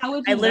 like, he's like, how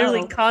would I you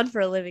literally know? con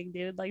for a living,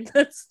 dude. Like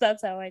that's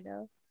how I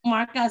know.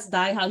 Mark asked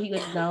Dai how he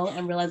would know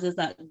and realizes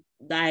that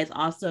Dai is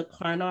also a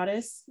con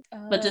artist,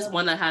 but just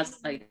one that has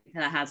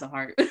a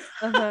heart.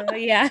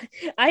 Yeah.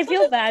 I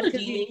feel bad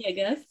because Redeeming, I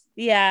guess.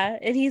 yeah,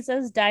 and he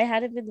says Dai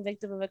hadn't been the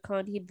victim of a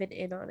con, he'd been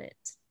in on it.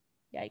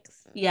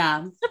 Yikes. Yeah.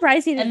 I'm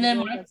surprised he didn't And then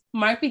know that.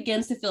 Mark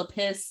begins to feel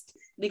pissed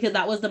because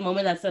that was the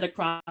moment that set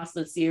across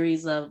the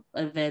series of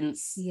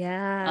events.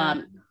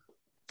 Yeah.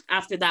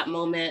 After that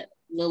moment,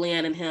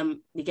 Lillian and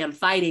him began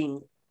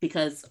fighting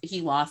because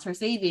he lost her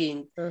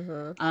savings.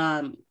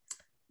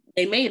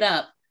 They made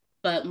up,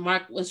 but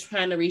Mark was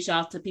trying to reach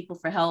out to people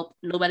for help.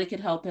 Nobody could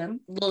help him.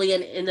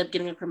 Lillian ended up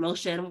getting a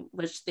promotion,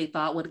 which they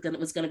thought was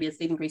going to be a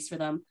saving grace for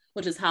them,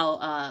 which is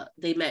how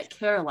they met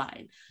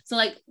Caroline. So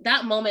like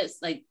that moment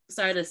like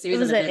started a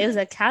series. It was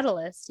a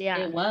catalyst. Yeah,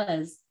 it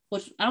was,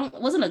 which it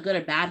wasn't a good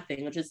or bad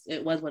thing.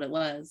 It was what it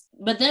was.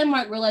 But then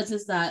Mark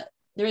realizes that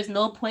there is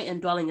no point in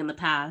dwelling in the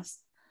past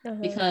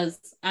because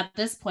at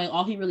this point,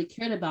 all he really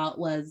cared about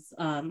was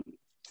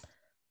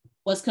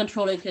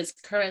controlling his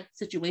current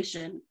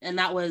situation, and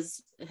that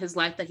was his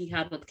life that he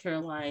had with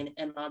Caroline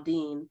and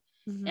Nadine,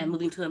 and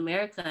moving to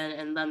America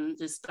and then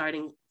just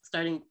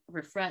starting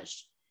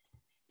refresh.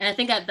 And I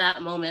think at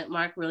that moment,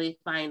 Mark really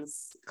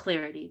finds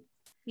clarity.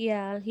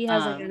 Yeah, he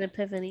has like an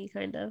epiphany,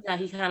 kind of. Yeah,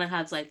 he kind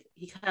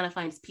of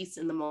finds peace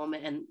in the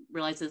moment and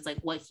realizes like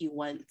what he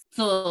wants.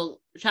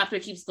 So the chapter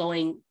keeps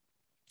going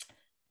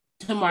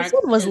to Mark. This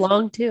one was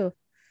long too.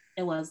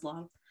 It was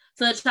long.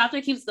 So the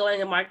chapter keeps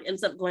going, and Mark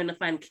ends up going to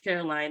find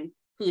Caroline,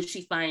 who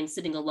she finds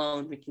sitting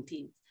alone drinking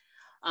tea.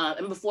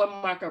 And before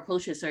Mark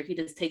approaches her, he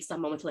just takes a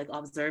moment to like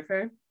observe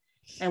her.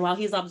 And while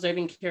he's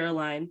observing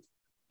Caroline,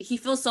 he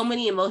feels so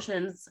many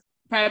emotions.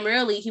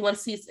 Primarily,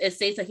 it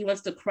states that he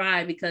wants to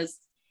cry because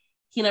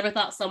he never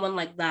thought someone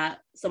like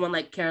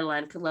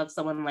Caroline could love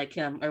someone like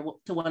him or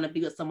to want to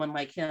be with someone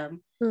like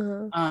him.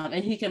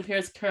 And he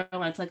compares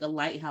Caroline to like a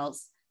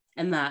lighthouse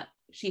and that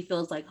she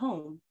feels like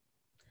home.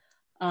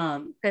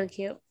 Kind of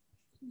cute.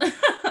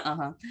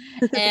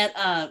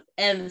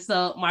 And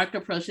so Mark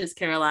approaches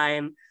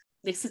Caroline.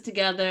 They sit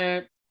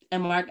together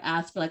and Mark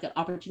asks for like an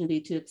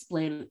opportunity to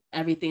explain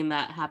everything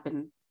that's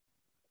happened.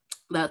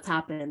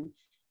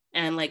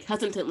 And like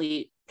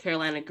hesitantly,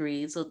 Caroline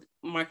agrees. So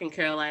Mark and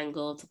Caroline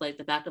go to like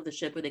the back of the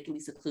ship where they can be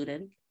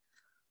secluded.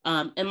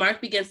 And Mark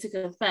begins to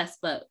confess,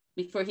 but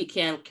before he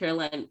can,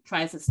 Caroline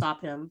tries to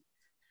stop him.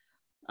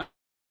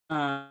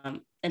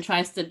 And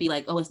tries to be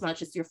like, oh, it's not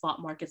just your fault,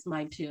 Mark, it's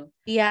mine too.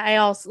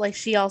 Yeah,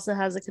 she also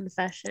has a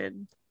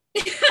confession.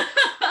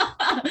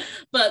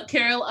 but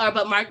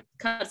Mark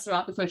cuts her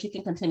off before she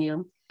can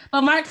continue.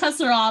 But Mark cuts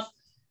her off.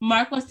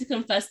 Mark wants to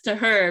confess to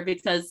her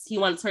because he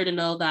wants her to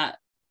know that,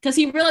 because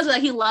he realizes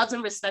that he loves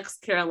and respects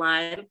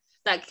Caroline,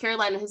 that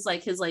Caroline is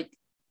like his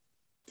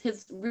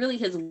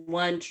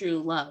one true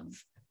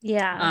love.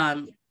 Yeah.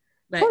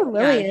 Poor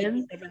Lillian.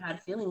 He's never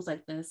had feelings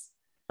like this.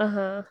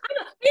 Uh-huh.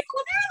 You're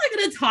like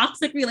in a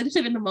toxic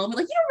relationship in the moment.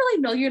 Like you don't really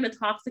know you're in a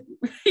toxic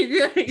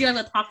you're in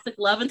a toxic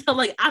love until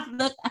like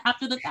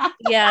after the fact.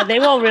 Yeah, they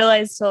won't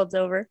realize till it's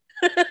over.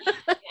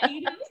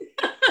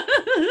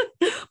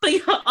 But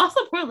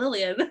also poor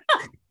Lillian.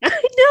 I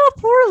know,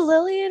 poor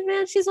Lillian,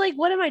 man. She's like,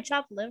 what am I,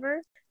 chopped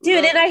liver?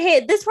 Dude, and I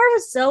hate this part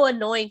was so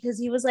annoying because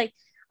he was like,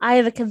 I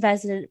have a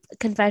confession,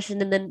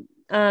 and then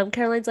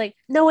Caroline's like,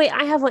 no wait,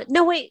 I have one.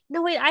 No wait,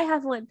 I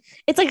have one.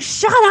 It's like,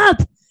 shut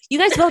up. You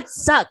guys both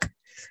suck.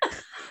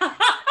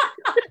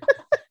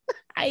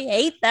 I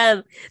hate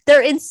them.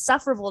 They're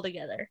insufferable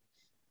together.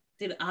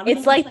 Dude,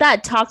 it's like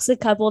that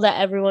toxic couple that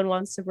everyone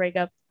wants to break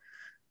up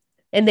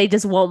and they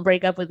just won't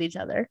break up with each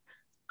other.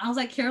 I was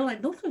like,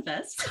 Caroline, don't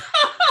confess.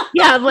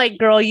 Yeah, I'm like,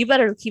 girl, you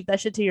better keep that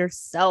shit to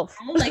yourself.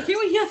 I'm like, hear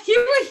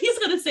what he's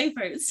gonna say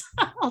first.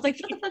 I was like,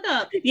 shut the fuck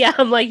up. Yeah,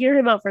 I'm like, hear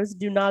him out first.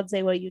 Do not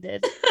say what you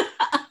did.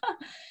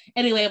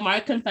 Anyway,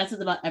 Mark confesses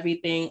about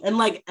everything and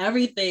like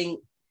everything.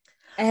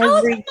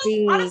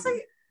 Honestly,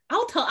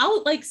 I'll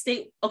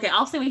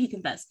say what he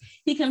confessed.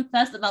 He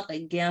confessed about the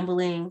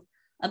gambling,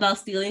 about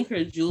stealing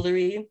her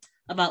jewelry,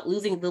 about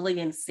losing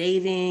Lillian's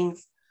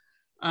savings.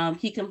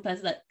 He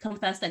confessed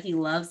that he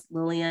loves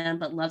Lillian,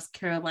 but loves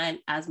Caroline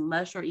as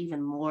much or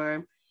even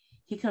more.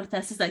 He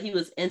confesses that he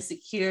was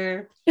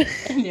insecure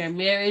in their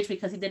marriage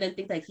because he didn't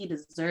think that he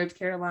deserved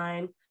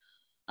Caroline.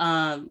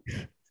 And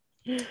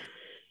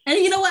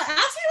you know what? As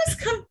he was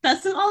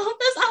confessing all of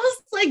this, I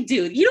was like,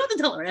 dude, you don't have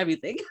to tell her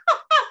everything.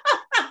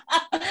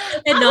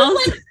 And no,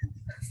 like,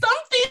 some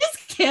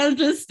things can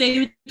just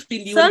stay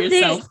between you and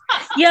yourself.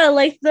 Yeah,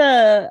 like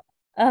the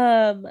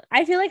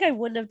I feel like I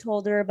wouldn't have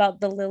told her about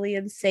the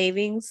Lillian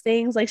savings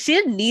things. Like she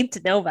didn't need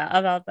to know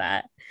about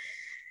that.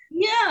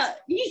 Yeah,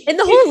 and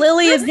the whole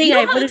Lillian thing,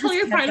 I would have tell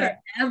your partner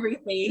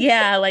everything.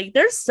 Yeah, like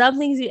there's some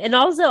things, and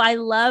also I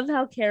love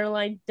how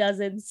Caroline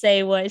doesn't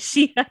say what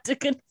she had to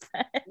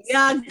confess.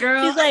 Yeah,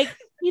 girl. She's like,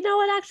 you know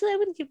what? Actually, I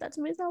wouldn't keep that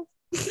to myself.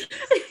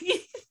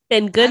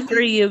 And good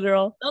for you,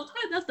 girl.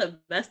 Sometimes that's the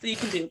best thing you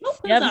can do.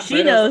 Yep,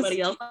 she knows.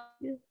 Somebody else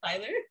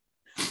either.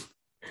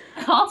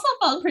 I also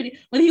felt pretty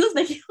when he was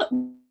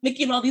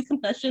making all these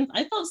confessions.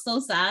 I felt so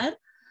sad.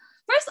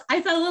 First,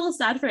 I felt a little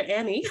sad for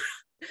Annie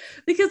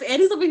because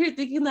Annie's over here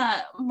thinking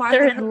that Mark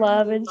They're in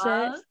love and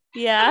shit.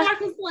 Yeah. And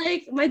Mark is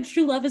like, my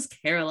true love is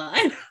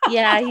Caroline.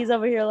 Yeah, he's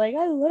over here like,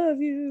 I love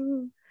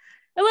you.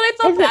 And when I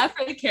felt bad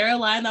for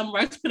Caroline, that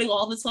Mark's putting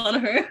all this on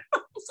her.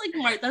 It's like,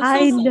 Mark, that's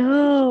so I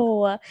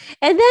know.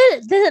 And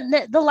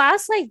then the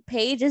last like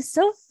page is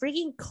so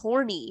freaking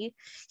corny.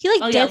 He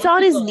like gets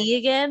on his knee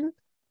again.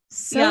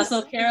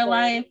 So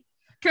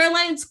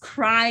Caroline's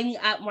crying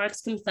at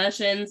Mark's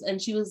confessions,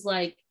 and she was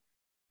like,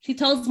 she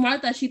tells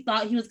Mark that she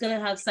thought he was gonna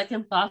have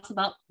second thoughts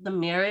about the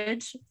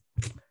marriage,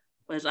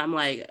 which I'm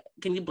like,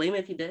 can you blame him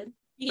if he did?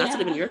 Yeah. That should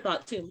have been your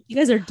thought too. You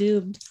guys are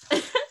doomed.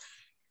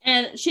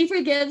 And she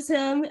forgives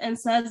him and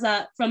says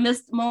that from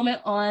this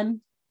moment on,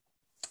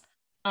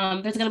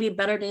 there's gonna be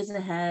better days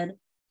ahead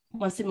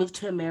once they move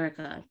to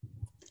America.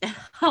 And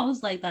I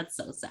was like, that's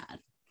so sad.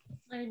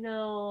 I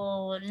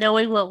know,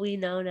 knowing what we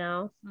know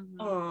now.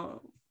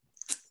 Oh,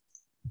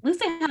 at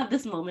least I have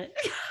this moment.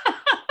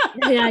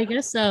 Yeah, I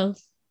guess so.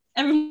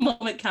 Every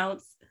moment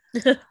counts.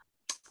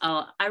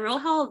 I wrote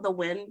how the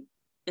wind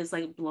is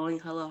like blowing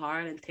hella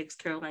hard and takes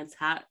Caroline's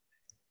hat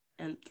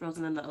and throws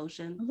it in the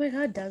ocean. Oh my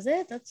god, does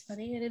it? That's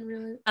funny. I didn't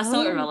really. That's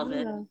so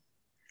irrelevant.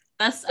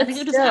 Yeah. I think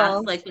it just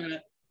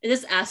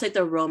asks like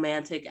the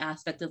romantic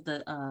aspect of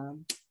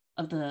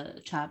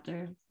the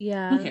chapter.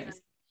 Yeah. Who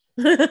cares?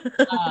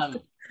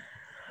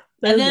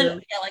 And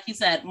then like you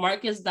said,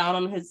 Mark is down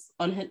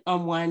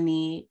on one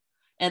knee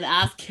and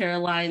asks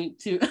Caroline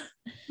to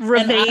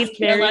remain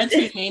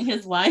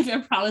his wife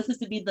and promises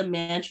to be the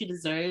man she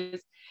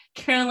deserves.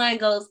 Caroline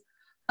goes,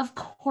 "Of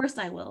course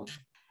I will."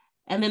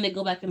 And then they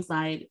go back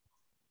inside,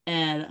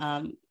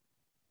 and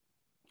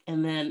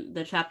then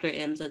the chapter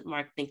ends with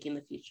Mark thinking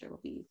the future will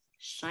be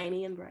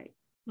shiny and bright.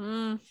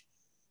 Sure,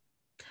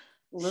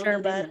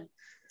 but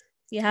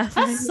yeah,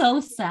 that's so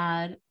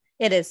sad.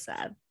 It is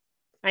sad.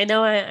 I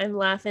know I'm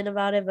laughing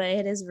about it, but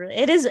it is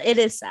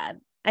sad.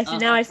 I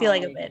feel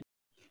like a bit.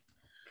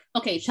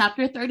 Okay,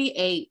 chapter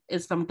 38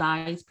 is from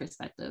Dai's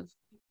perspective.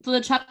 So the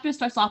chapter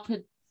starts off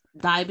with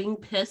Dai being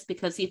pissed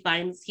because he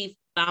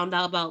found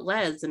out about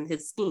Les and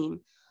his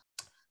scheme.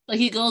 Like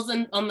he goes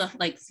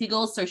he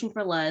goes searching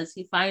for Les.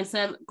 He finds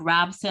him,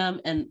 grabs him,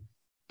 and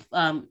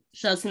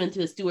shoves him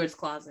into a steward's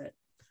closet.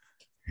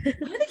 Why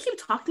do they keep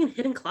talking in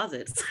hidden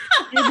closets?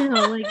 I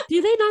know, like,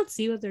 do they not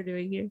see what they're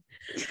doing here?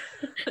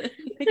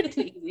 Make it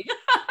too easy.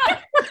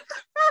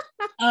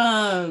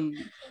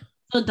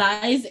 So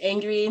Dai's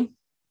angry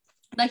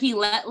that he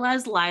let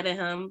Les lie to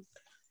him.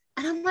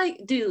 And I'm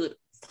like, dude,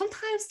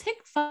 sometimes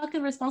take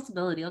fucking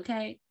responsibility,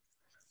 okay?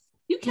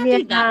 You can't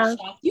be that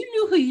shocked. You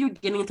knew who you were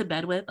getting into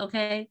bed with,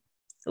 okay?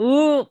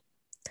 Ooh.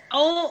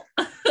 Oh.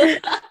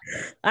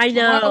 I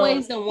know. More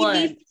ways than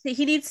one.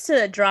 He needs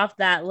to drop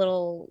that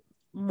little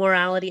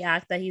morality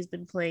act that he's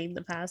been playing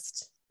the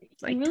past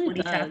like really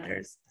 20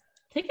 chapters.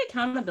 Take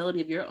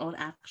accountability of your own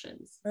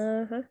actions.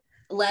 Uh-huh.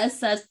 Les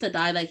says to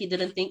Dai that he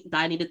didn't think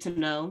Dai needed to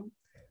know.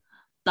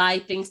 Dai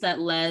thinks that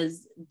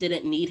Les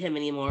doesn't need him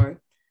anymore.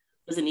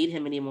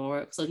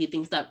 So he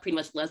thinks that pretty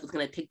much Les was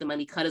going to take the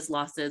money, cut his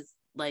losses,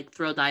 like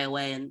throw Dai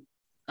away and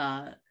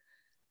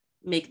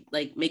make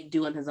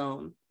do on his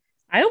own.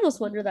 I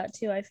almost wonder that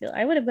too. I feel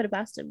I would have put it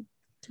past him,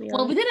 to be honest.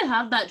 Well, we didn't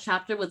have that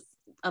chapter with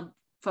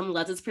from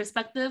Les's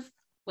perspective,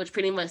 which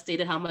pretty much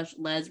stated how much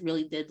Les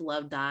really did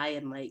love Dai,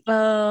 and like,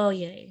 oh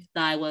yeah,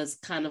 Dai was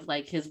kind of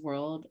like his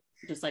world,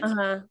 just like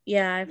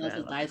yeah,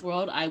 Dai's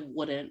world. I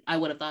would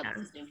have thought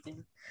the same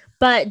thing.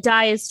 But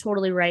Dai is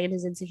totally right in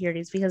his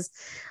insecurities because,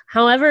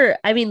 however,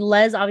 I mean,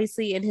 Les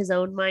obviously in his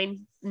own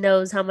mind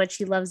knows how much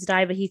he loves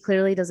Dai, but he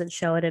clearly doesn't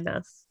show it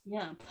enough.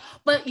 Yeah,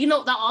 but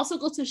that also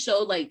goes to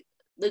show like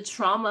the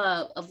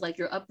trauma of like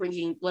your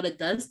upbringing, what it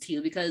does to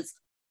you, because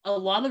a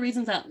lot of the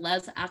reasons that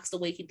Les acts the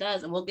way he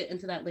does, and we'll get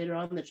into that later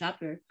on in the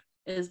chapter,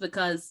 is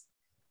because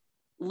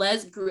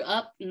Les grew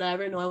up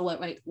never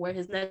knowing where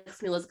his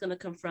next meal is going to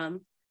come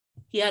from.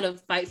 He had to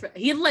fight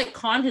he had like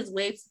con his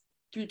way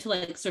through to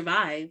like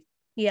survive.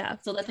 Yeah.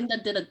 So I think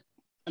that did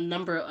a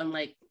number on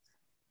like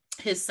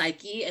his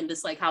psyche and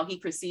just like how he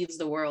perceives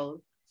the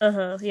world.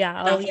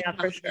 Yeah. Oh yeah,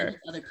 for sure.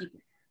 Other people.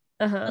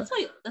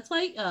 That's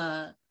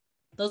why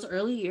those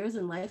early years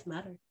in life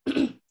matter.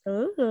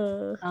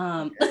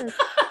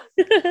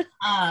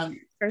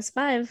 First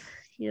five,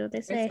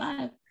 they say.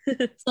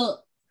 So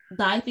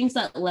Dai thinks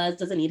that Les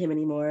doesn't need him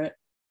anymore.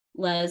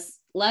 Les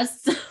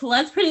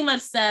pretty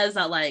much says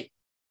that like,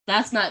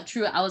 that's not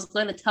true. I was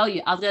going to tell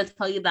you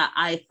that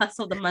I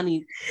hustled the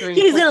money during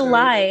He's gonna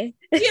lie.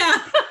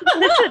 Yeah.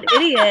 That's an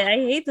idiot. I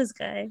hate this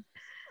guy.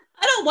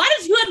 Why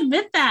did you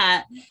admit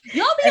that?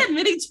 Y'all be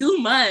admitting too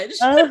much.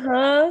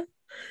 God.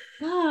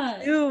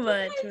 Too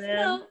much,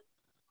 man.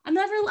 I'm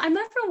never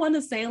one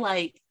to say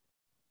like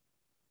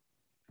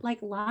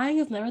lying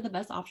is never the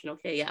best option.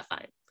 Okay, yeah,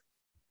 fine.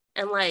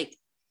 And like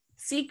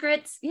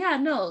secrets, yeah,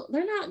 no,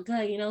 they're not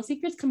good.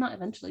 Secrets come out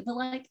eventually, but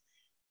like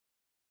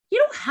you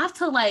don't have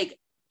to like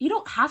you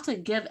don't have to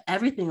give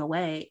everything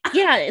away.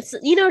 Yeah, it's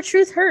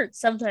truth hurts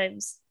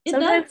sometimes. It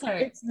Sometimes does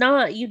hurt. it's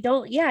not. You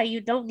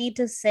don't need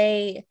to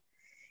say.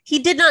 He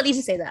did not need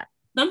to say that.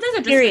 Some things are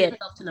just for Period.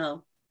 yourself to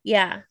know.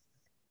 Yeah.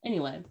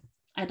 Anyway,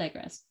 I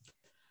digress.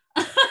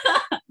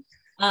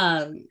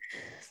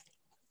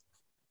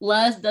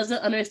 Les doesn't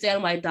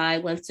understand why Dai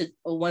wants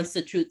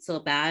the truth so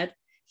bad.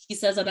 He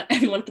says that not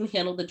everyone can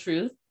handle the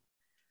truth.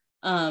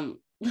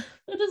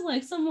 It is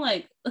like some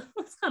like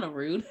that's kind of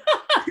rude.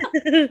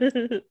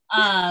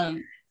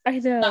 I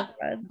know.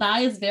 Dai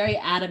is very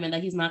adamant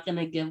that he's not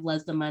gonna give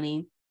Les the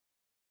money,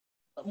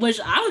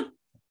 which I would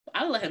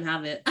let him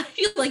have it. I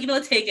feel like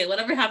take it.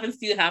 Whatever happens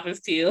to you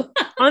happens to you.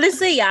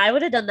 Honestly, yeah, I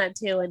would have done that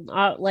too, and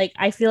like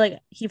I feel like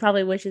he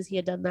probably wishes he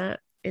had done that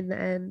in the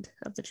end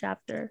of the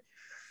chapter.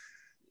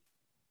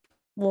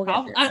 We'll get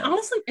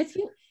honestly, if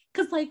you,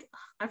 because like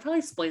I'm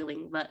probably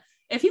spoiling, but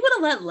if he would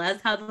have let Les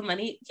have the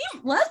money,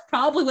 Les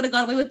probably would have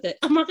got away with it.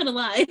 I'm not gonna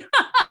lie.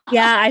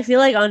 Yeah, I feel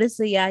like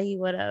honestly, yeah, he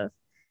would have.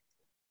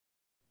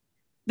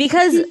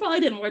 Because he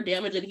probably did more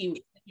damage than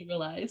he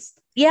realized.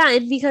 Yeah,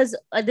 and because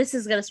this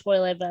is gonna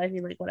spoil it, but I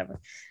mean, like, whatever.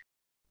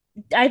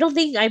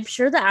 I'm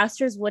sure the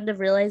Astors wouldn't have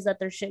realized that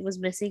their shit was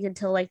missing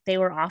until like they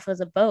were off of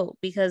the boat,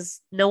 because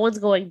no one's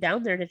going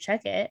down there to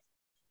check it.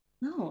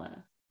 No.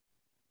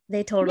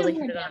 They totally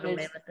could have gotten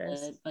away with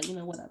this. But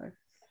whatever.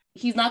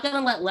 He's not going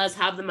to let Les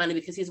have the money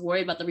because he's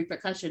worried about the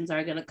repercussions that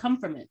are going to come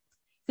from it.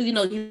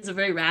 Because, he's a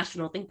very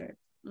rational thinker.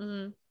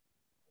 Mm-hmm.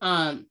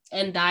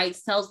 And Dai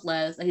tells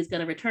Les that he's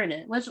going to return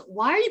it. Which,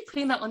 why are you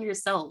putting that on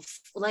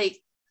yourself? Like,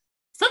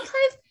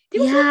 sometimes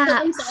people put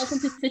themselves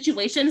into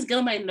situations get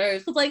on my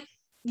nerves. Because, like,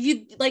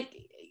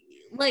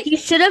 you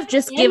should have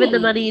just given the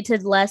money to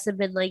Les and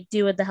been like,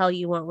 do what the hell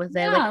you want with it.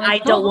 Yeah, I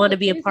don't want to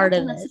be a part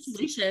of this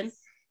situation.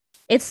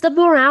 It's the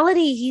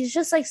morality. He's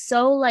just like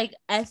so like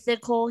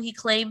ethical. He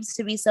claims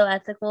to be so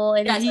ethical,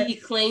 and he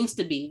claims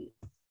to be.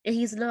 And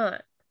he's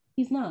not.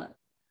 He's not.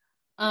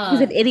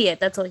 He's an idiot.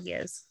 That's what he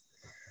is.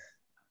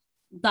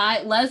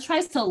 Les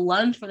tries to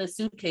lunge for the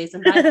suitcase,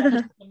 and Dai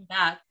pushes him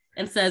back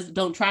and says,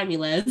 "Don't try me,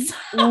 Les." Which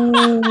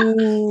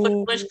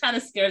kind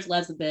of scares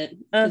Les a bit.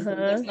 That's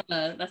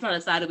not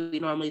a side we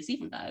normally see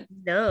from Dai.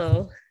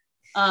 No.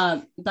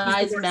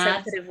 Dai's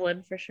mad. Sensitive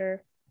one for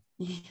sure.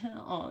 Yeah.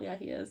 Oh, yeah,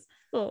 he is.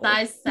 Oh.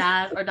 Dai's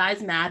sad, or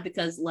Dai's mad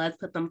because Les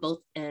put them both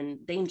in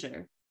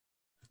danger.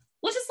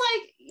 Which is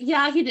like,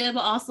 yeah, he did,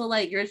 but also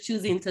like you're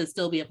choosing to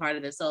still be a part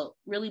of it. So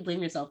really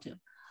blame yourself too.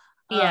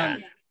 Yeah.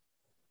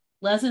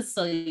 Les is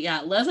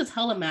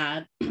hella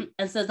mad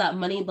and says that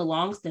money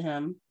belongs to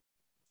him.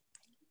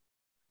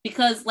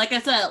 Because like I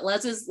said,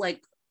 Les's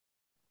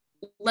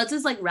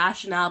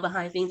rationale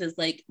behind things is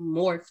like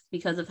morphed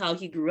because of how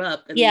he grew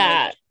up. And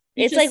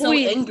it's like so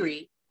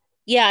angry.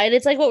 Yeah, and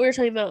it's like what we were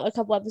talking about a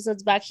couple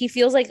episodes back. He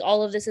feels like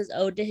all of this is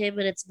owed to him,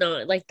 and it's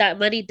not. Like that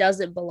money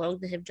doesn't belong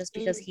to him just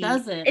because he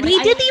doesn't. And he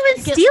didn't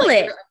even steal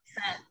it.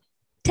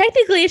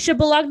 Technically, it should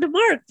belong to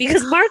Mark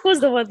because Mark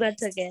was the one that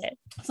took it.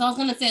 So I was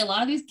gonna say a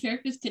lot of these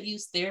characters could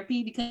use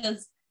therapy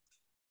because,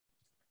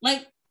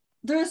 like,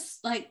 they're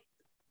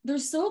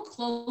so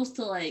close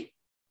to like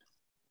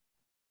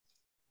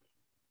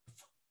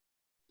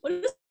what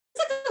is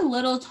like a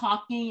little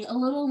talking, a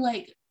little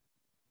like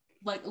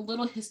a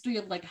little history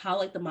of like how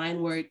like the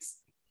mind works,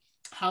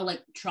 how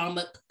like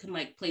trauma can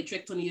like play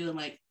tricks on you and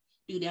like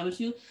do damage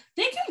to you.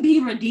 They can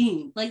be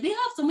redeemed. Like they have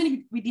so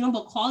many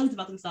redeemable qualities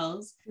about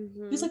themselves.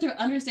 Mm-hmm. Just like their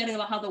understanding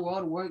about how the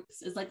world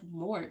works is like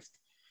morphed.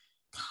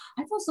 God,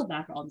 I feel so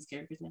bad for all these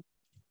characters, man.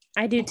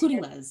 I do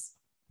including too. Les.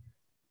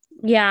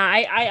 Yeah,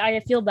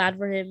 I feel bad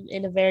for him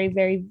in a very,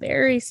 very,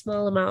 very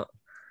small amount.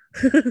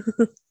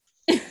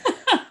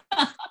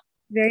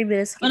 Very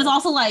minuscule. But it's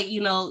also like,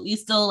 you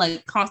still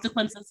like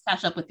consequences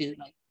catch up with you.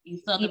 Like you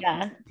still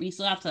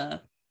have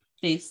to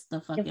face the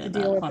fucking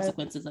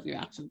consequences of your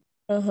actions.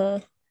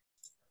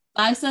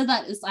 I said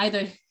that it's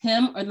either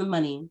him or the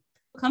money.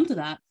 We'll come to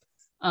that.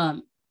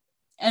 And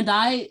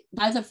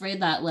Dai's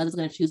afraid that Les is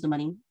going to choose the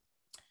money.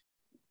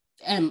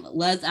 And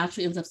Les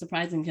actually ends up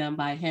surprising him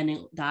by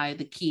handing Dai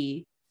the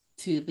key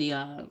to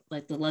the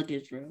the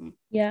luggage room.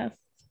 Yeah.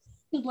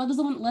 Les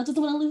doesn't want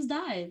to lose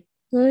Dai.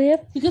 Oh yeah.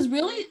 Because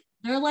really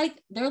they're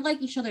like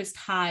each other's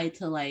tied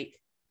to like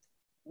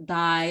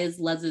Dai is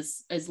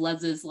Les's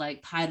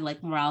like tied to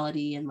like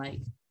morality and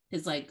like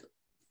his like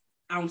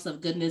ounce of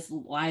goodness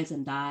lies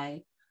in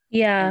Dai.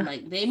 Yeah. And,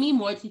 like they mean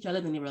more to each other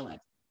than they realize.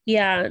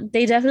 Yeah,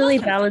 they definitely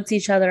balance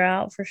each other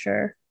out for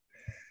sure.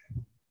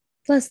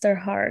 Bless their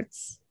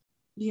hearts.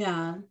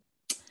 Yeah.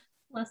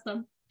 Bless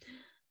them.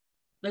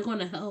 They're going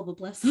to hell, but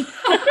bless them.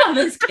 I'm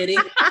just kidding.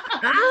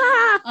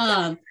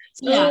 And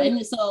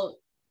so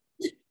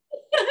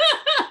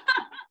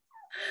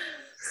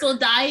so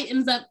Dai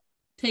ends up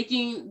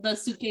taking the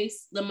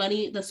suitcase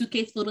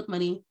filled with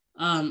money,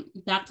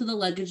 back to the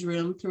luggage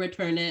room to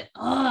return it.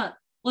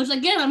 Which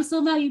again, I'm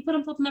so mad you put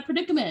himself in that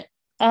predicament.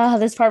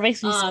 This part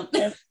makes me so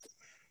pissed.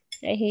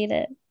 I hate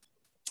it.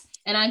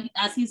 And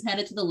as he's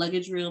headed to the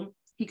luggage room,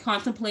 he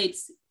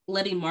contemplates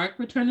letting Mark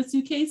return the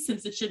suitcase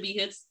since it should be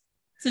his,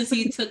 since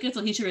he took it,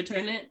 so he should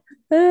return it.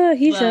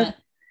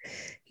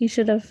 He He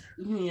should have.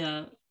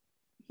 Yeah,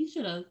 he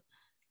should have.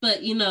 But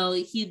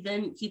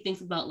he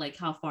thinks about like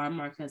how far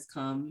Mark has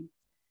come,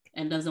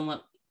 and doesn't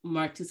want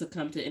Mark to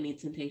succumb to any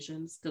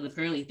temptations because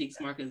apparently he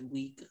thinks Mark is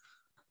weak.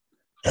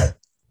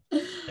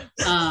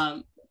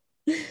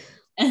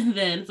 And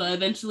then so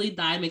eventually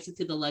Di makes it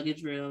to the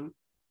luggage room,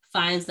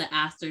 finds the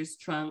Astor's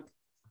trunk,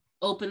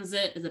 opens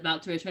it, is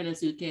about to return a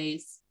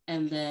suitcase,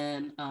 and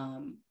then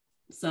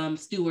some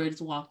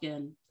stewards walk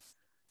in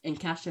and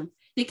catch him.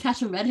 They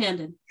catch him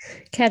red-handed.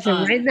 Catch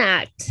him right in the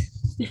act.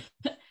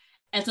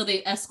 And so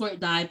they escort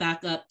Di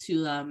back up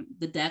to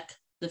the deck,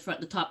 the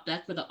top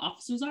deck where the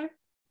officers are.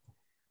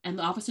 And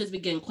the officers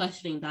begin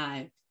questioning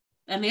Di.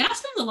 And they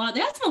ask him a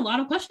lot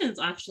of questions,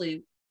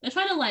 actually. They're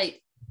trying to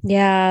like...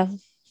 Yeah.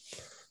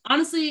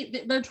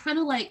 Honestly, they're trying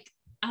to like,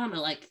 I don't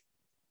know, like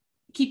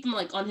keep him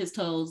like on his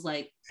toes.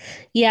 Like...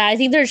 Yeah, I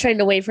think they're trying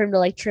to wait for him to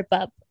like trip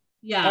up.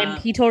 Yeah. And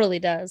he totally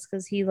does,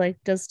 because he like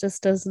just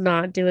does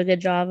not do a good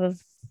job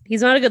of...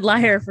 He's not a good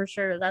liar for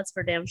sure. That's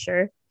for damn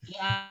sure.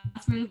 Yeah.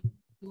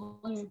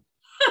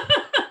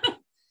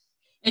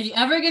 If you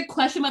ever get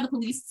questioned by the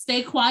police,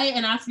 stay quiet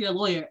and ask your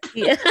lawyer.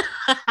 Yeah.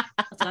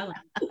 That's what I like.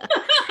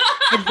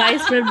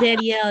 Advice from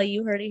Danielle.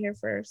 You heard it here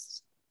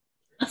first.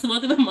 That's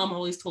one thing my mom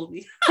always told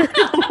me.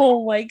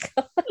 Oh my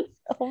god.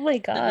 Oh my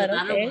god. No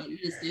matter Okay. what, you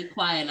just stay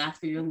quiet and ask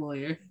for your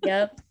lawyer.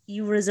 Yep.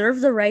 You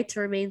reserve the right to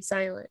remain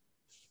silent.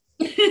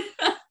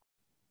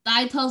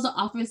 Di tells the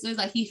officers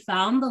that he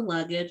found the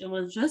luggage and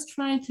was just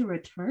trying to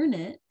return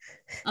it.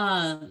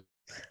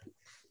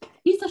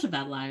 He's such a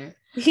bad liar.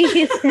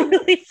 He's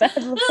really bad.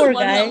 The poor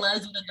guy.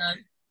 Les would have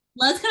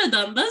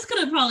done. Les could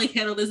have probably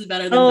handled this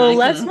better than Oh, Di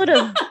Les could've. would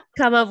have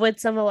come up with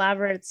some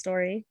elaborate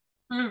story.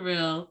 For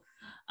real.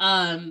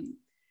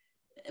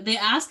 They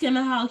ask him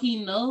how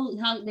he knew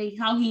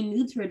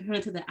to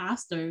return to the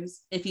Astors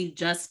if he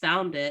just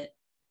found it.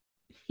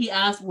 He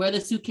asked where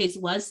the suitcase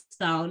was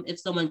found, if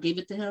someone gave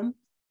it to him.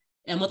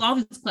 And with all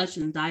these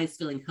questions, Di is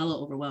feeling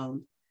hella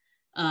overwhelmed.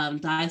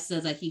 Di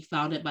says that he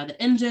found it by the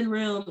engine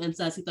room and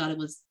says he thought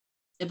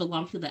it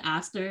belonged to the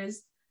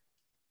Astors.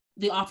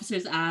 The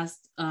officers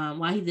asked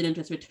why he didn't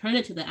just return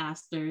it to the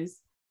Astors.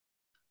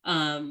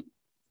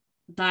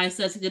 Di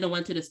says he didn't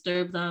want to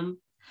disturb them.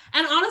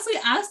 And honestly,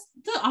 as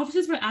the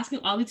officers were asking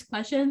all these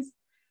questions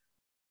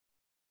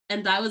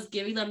and Di was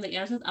giving them the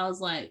answers, I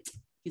was like,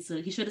 he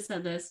should have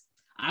said this.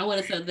 I would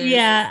have said this.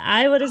 Yeah,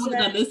 I would have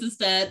done this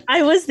instead.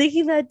 I was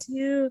thinking that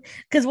too.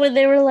 Because when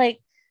they were like,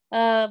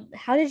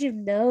 how did you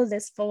know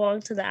this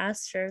belonged to the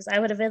Astors? I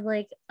would have been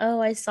like, oh,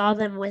 I saw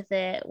them with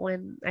it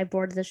when I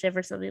boarded the ship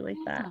or something like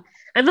that.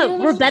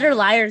 We're better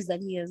liars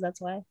than he is. That's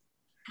why.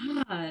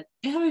 God,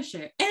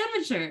 amateur.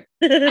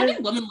 I think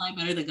women lie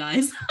better than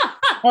guys.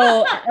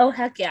 oh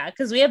heck yeah,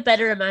 because we have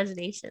better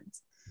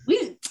imaginations.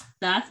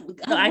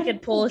 I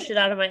could pull shit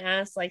out of my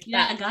ass like that.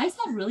 Yeah, guys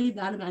have really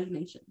bad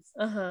imaginations.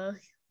 Uh-huh.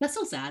 That's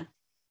so sad.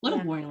 What a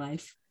boring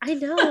life. I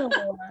know.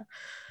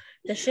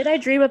 The shit I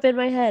dream up in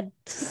my head.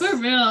 For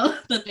real.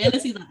 The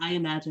fantasies that I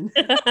imagine.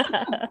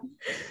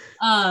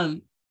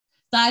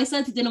 Di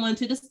said he didn't want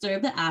to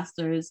disturb the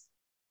Astors.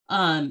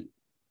 And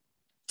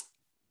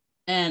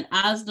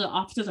as the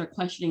officers are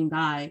questioning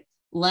Di,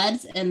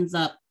 Les ends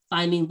up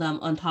finding them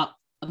on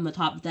the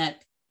top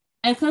deck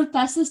and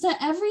confesses to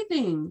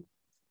everything.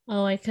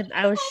 Oh, I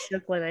was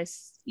shook when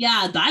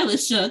Yeah, Di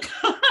was shook.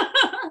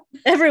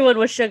 Everyone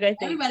was shook, I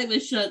think. Everybody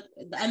was shook.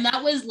 And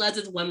that was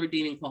Les's one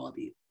redeeming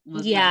quality.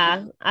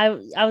 Yeah, I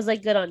was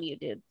like, good on you,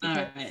 dude. All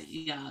right,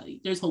 yeah,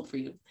 there's hope for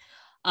you.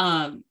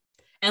 And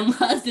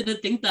Les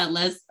didn't think that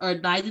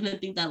Di didn't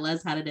think that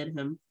Les had it in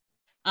him.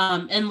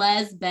 And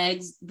Les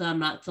begs them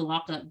not to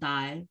lock up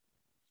Di,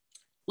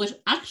 which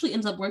actually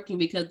ends up working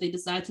because they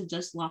decide to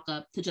just lock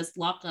up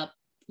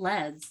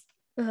Les.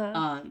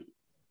 Uh-huh.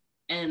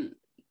 And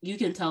you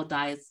can tell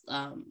Di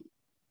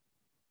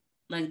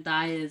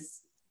is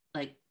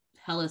like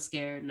hella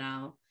scared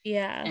now.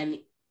 Yeah. And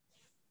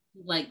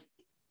like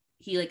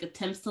he like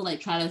attempts to like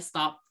try to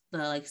stop the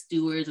like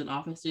stewards and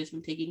officers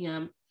from taking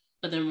him,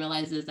 but then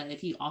realizes that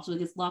if he also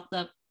gets locked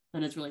up,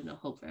 then there's really no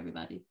hope for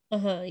everybody.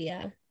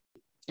 Yeah.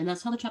 And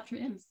that's how the chapter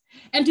ends.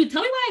 And dude,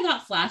 tell me why I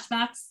got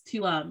flashbacks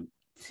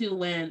to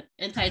when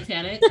in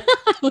Titanic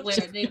where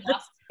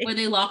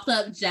they locked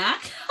up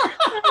Jack.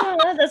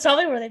 That's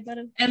probably where they put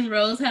him. And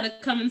Rose had to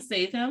come and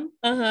save him.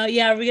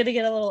 Yeah, we're gonna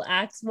get a little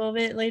axe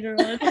moment later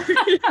on.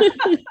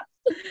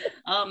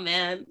 Oh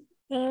man.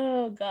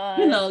 Oh god.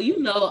 You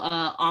know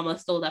Alma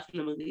stole that from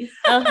the movie.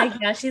 Oh my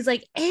gosh, she's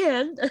like,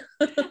 and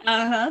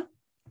I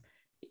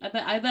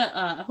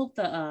hope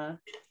the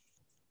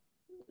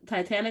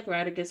Titanic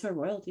writer gets her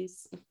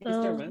royalties.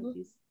 All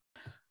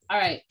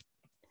right,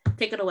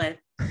 take it away.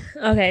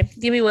 Okay,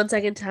 give me 1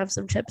 second to have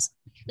some chips.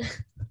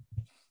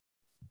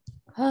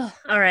 All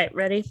right,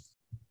 ready?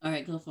 All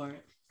right, go for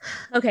it.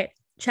 Okay,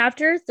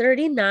 chapter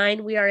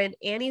 39. We are in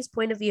Annie's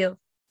point of view.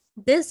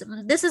 This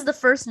is the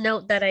first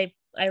note that I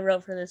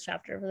wrote for this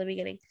chapter for the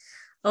beginning.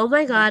 Oh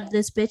my god,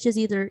 this bitch is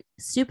either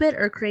stupid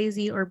or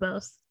crazy or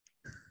both.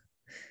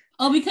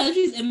 Oh, because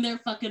she's in their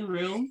fucking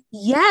room?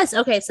 Yes.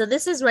 Okay, so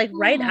this is like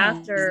right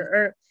after,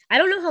 or I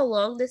don't know how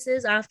long this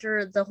is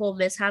after the whole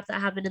mishap that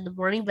happened in the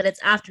morning, but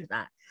it's after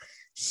that.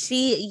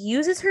 She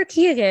uses her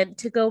key again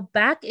to go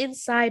back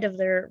inside of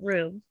their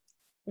room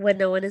when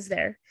no one is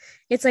there.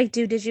 It's like,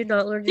 dude, did you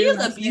not learn She your is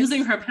lesson?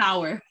 abusing her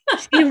power.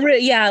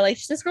 Yeah, like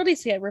this girl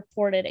needs to get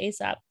reported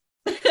ASAP.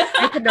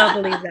 I could not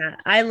believe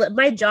that.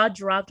 My jaw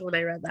dropped when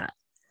I read that.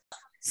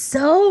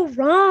 So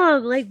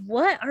wrong. Like,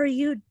 what are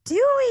you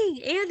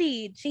doing,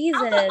 Annie?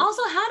 Jesus.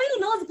 Also, how do you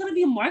know it's gonna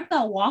be Mark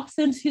that walks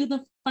into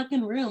the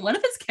fucking room? What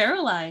if it's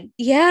Caroline?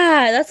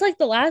 Yeah, that's like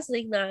the last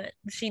thing that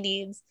she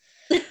needs.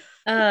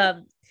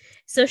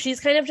 So she's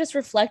kind of just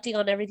reflecting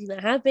on everything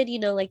that happened, you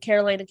know, like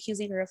Caroline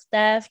accusing her of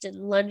theft and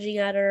lunging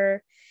at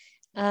her.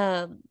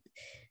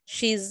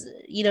 She's,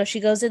 you know, she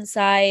goes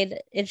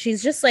inside and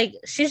she's just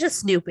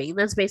snooping.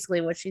 That's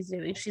basically what she's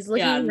doing. She's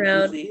looking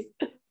around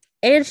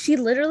and she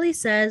literally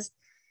says,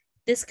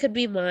 "This could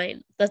be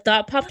mine." The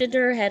thought popped into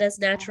her head as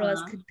natural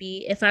as could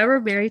be. If I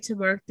were married to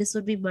Mark, this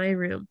would be my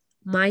room,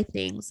 my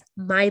things,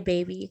 my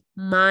baby,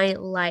 my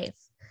life.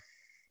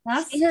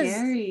 That's she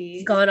scary.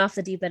 Has gone off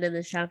the deep end in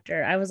this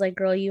chapter. I was like,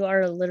 girl, you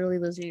are literally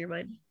losing your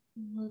mind.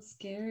 That's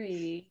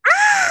scary.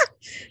 Ah!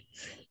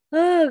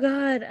 Oh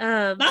God.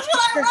 That's what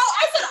I wrote.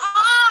 I said,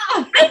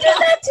 ah! I did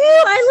that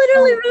too. I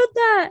literally wrote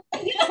that.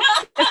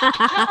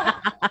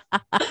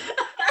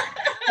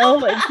 Oh,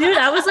 dude,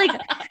 I was like,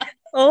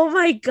 oh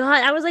my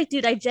God. I was like,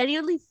 dude, I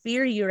genuinely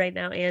fear you right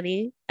now,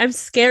 Annie. I'm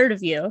scared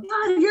of you.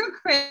 God, you're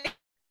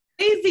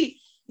crazy.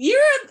 You're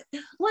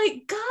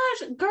like,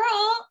 gosh,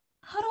 girl,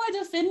 how do I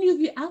defend you if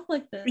you act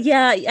like this?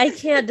 Yeah, I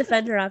can't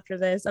defend her after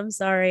this. I'm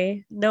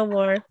sorry. No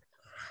more. And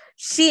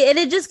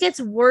it just gets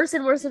worse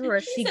and worse and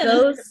worse.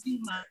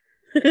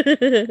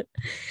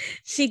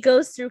 She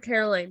goes through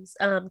Caroline's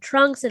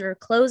trunks and her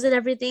clothes and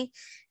everything.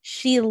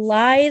 She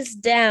lies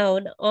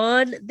down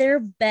on their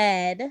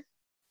bed.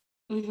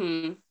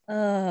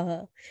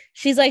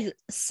 She's like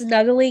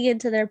snuggling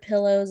into their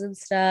pillows and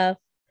stuff.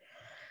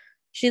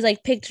 She's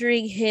like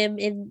picturing him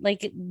in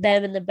like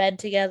them in the bed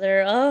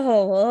together.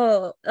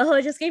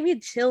 It just gave me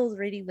chills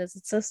reading this.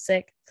 It's so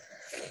sick.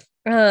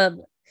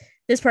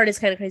 This part is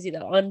kind of crazy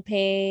though. On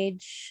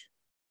page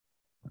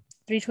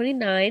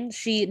 329,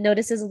 she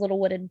notices a little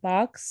wooden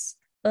box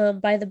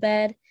by the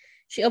bed.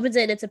 She opens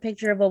it and it's a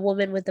picture of a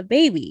woman with a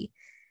baby.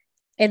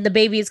 And the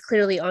baby is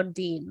clearly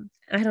Ondine.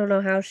 I don't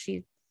know how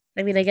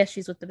I guess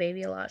she's with the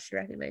baby a lot. She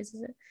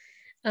recognizes it.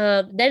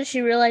 Then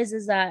she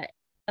realizes that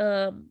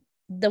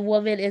the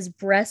woman is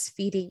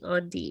breastfeeding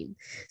Ondine.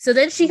 So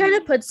then she kind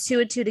of puts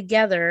two and two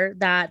together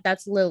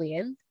that's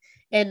Lillian.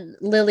 And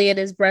Lillian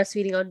is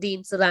breastfeeding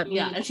Ondine. So that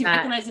means and she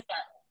recognizes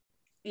that.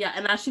 Yeah,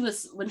 and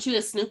when she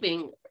was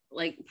snooping,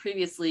 like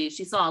previously,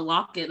 she saw a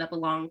locket that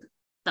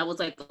was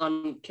like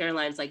on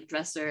Caroline's like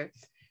dresser.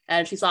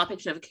 And she saw a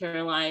picture of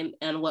Caroline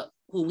and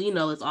who we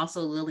know is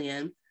also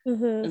Lillian.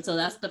 And so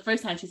that's the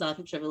first time she saw a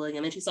picture of Lillian.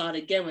 And then she saw it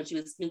again when she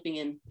was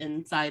snooping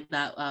inside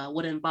that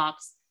wooden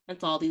box and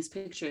saw all these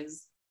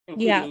pictures,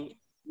 including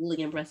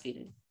Lillian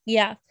breastfeeding.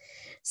 Yeah.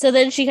 So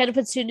then she kind of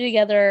puts two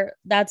together.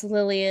 That's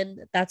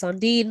Lillian. That's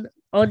Ondine.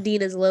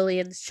 Ondine is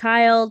Lillian's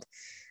child.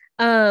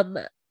 Then,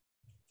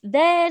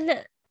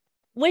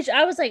 which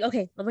I was like,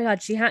 okay, oh my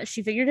God,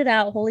 she figured it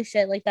out. Holy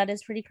shit, like that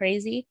is pretty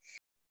crazy.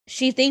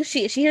 She thinks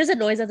she hears a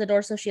noise at the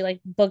door, so she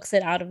like books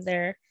it out of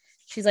there.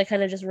 She's like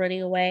kind of just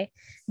running away.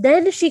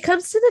 Then she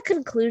comes to the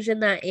conclusion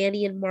that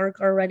Annie and Mark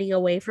are running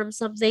away from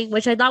something,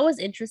 which I thought was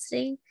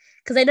interesting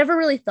because I never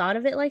really thought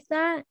of it like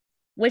that,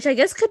 which I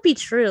guess could be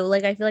true.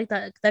 Like, I feel like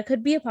that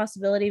could be a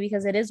possibility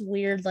because it is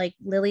weird. Like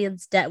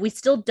Lillian's death, we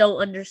still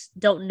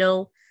don't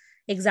know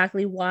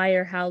exactly why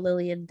or how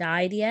Lillian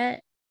died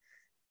yet.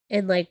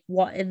 And like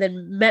what, and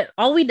then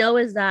all we know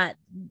is that,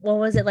 what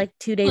was it, like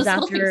 2 days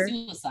after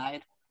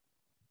suicide?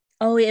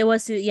 Oh, it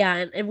was,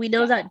 yeah. And we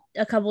know that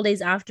a couple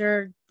days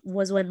after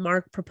was when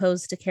Mark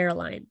proposed to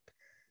Caroline.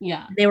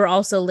 Yeah. They were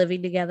also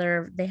living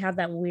together. They have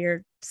that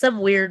some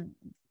weird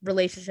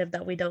relationship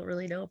that we don't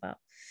really know about.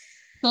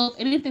 So if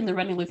anything, they're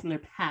running away from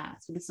their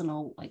past. We just don't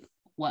know like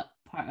what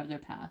part of their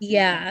past.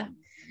 Yeah.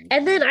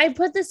 And then I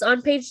put this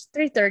on page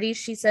 330.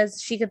 She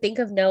says she could think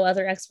of no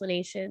other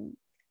explanation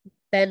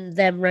than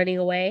them running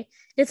away.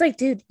 It's like,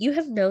 dude, you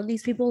have known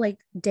these people like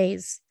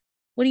days.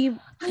 What do you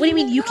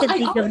mean you can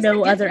think of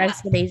no other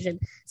explanation?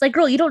 It's like,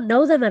 girl, you don't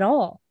know them at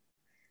all.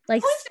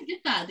 Like, I always forget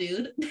that,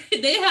 dude.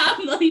 They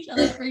have known each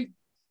other for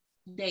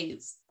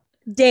days.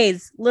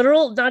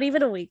 Literal, not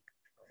even a week.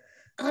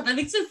 That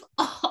makes this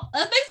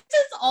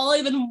all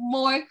even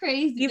more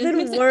crazy.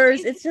 Even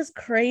worse. It's just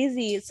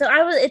crazy. So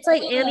it's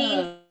like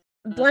Annie,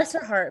 bless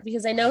her heart,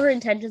 because I know her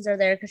intentions are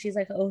there because she's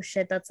like, oh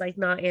shit, that's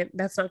not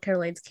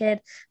Caroline's kid.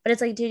 But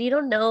it's like, dude, you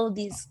don't know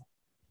these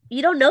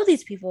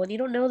people and you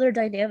don't know their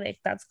dynamic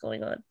that's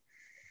going on.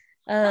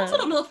 I also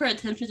don't know if her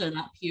intentions are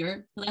that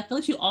pure, but I feel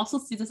like she also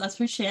sees this as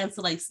her chance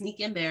to like sneak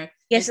in there.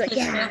 Yeah, she's like,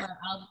 yeah.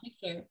 Out of the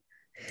picture.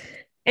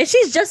 And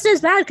she's just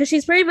as bad because she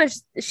pretty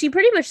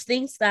much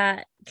thinks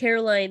that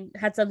Caroline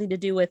had something to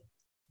do with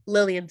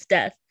Lillian's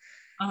death.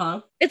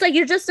 It's like,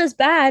 you're just as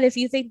bad if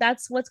you think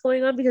that's what's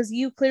going on, because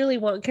you clearly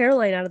want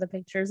Caroline out of the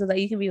picture so that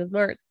you can be with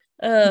Mark.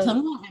 Tell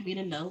me what I made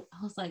a note.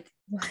 I was like,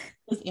 what?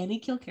 does Annie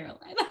kill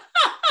Caroline?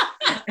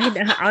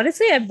 And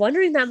honestly, I'm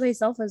wondering that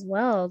myself as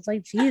well. It's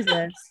like,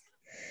 Jesus.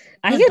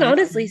 I can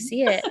honestly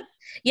see it.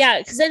 Yeah,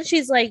 because then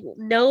she's like,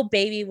 no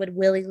baby would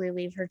willingly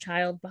leave her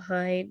child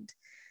behind.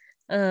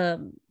 Yeah.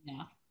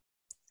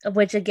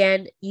 Which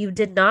again, you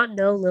did not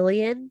know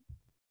Lillian.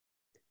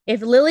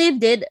 If Lillian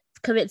did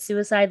commit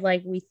suicide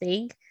like we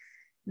think,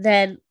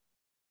 then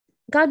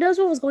God knows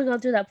what was going on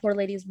through that poor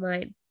lady's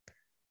mind.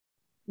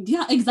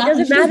 Yeah,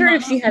 exactly. It doesn't matter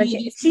if she had a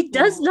kid. She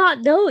does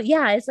not know.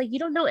 Yeah, it's like you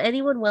don't know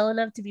anyone well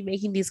enough to be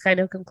making these kind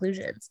of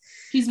conclusions.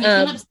 She's making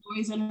up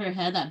stories in her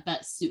head that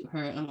best suit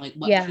her and like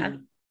what. Yeah,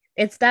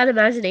 it's that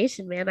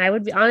imagination, man.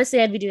 I'd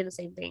be doing the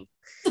same thing.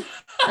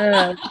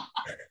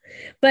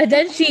 But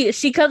then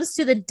she comes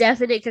to the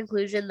definite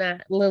conclusion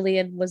that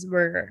Lillian was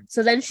murdered.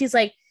 So then she's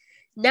like,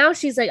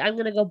 I'm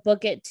gonna go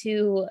book it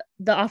to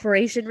the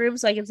operation room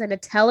so I can send a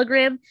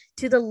telegram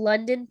to the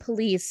London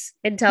police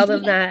and tell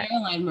them that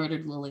Caroline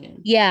murdered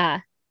Lillian. Yeah,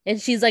 and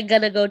she's like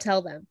gonna go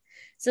tell them.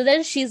 So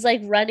then she's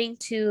like running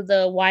to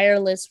the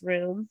wireless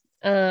room.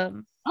 I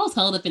was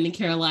held up in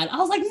Caroline. I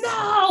was like,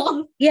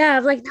 no. Yeah,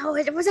 I'm like, no,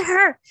 it wasn't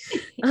her.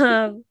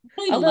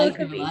 Although it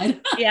could be.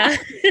 Yeah.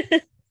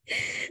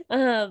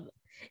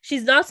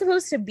 She's not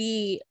supposed to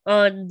be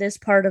on this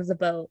part of the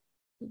boat.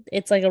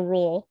 It's like a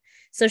rule.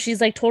 So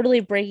she's like totally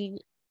breaking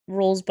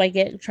rules by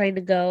trying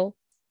to go.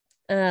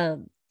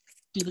 Dude,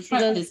 this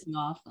part pissed me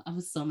off. I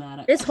was so mad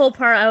at this whole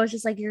part. I was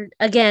just like,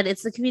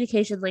 it's the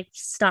communication. Like,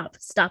 stop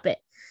it.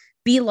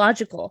 Be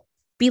logical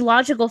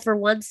for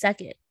 1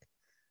 second.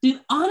 Dude,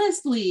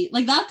 honestly,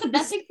 like that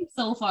takes you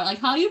so far. Like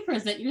how you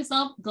present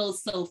yourself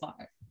goes so far.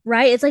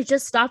 Right? It's like,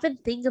 just stop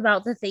and think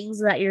about the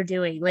things that you're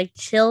doing. Like,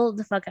 chill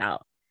the fuck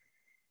out.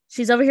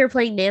 She's over here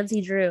playing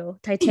Nancy Drew,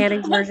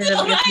 Titanic version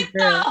of Nancy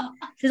Drew.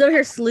 She's over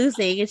here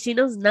sleuthing and she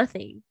knows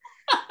nothing.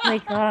 My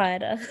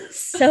God.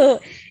 So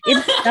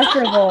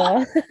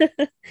insufferable.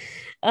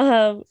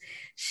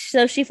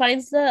 So she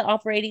finds the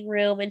operating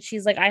room and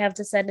she's like, I have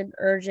to send an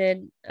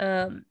urgent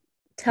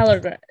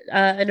telegram.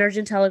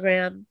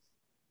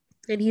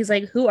 And he's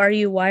like, who are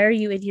you? Why are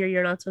you in here?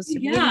 You're not supposed to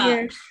be in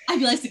here. I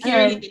feel like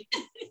security.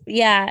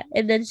 Yeah.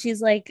 And then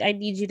she's like, I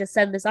need you to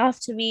send this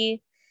off to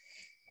me.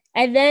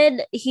 And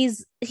then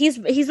he's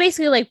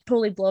basically like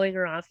totally blowing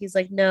her off. He's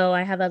like, no,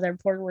 I have other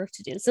important work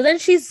to do. So then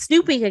she's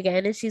snooping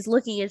again and she's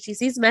looking and she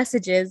sees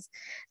messages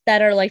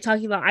that are like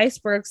talking about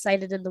icebergs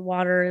sighted in the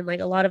water and like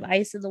a lot of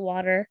ice in the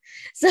water.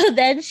 So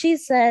then she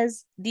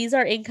says, these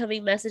are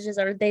incoming messages,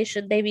 aren't they?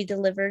 Should they be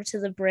delivered to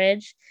the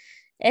bridge?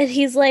 And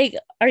he's like,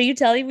 are you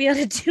telling me how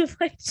to do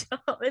my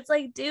job? It's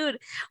like, dude,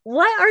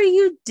 what are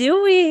you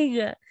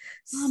doing?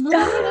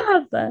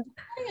 Stop. I'm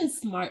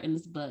smart in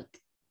this book.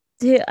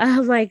 Dude,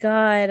 oh my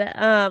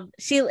God.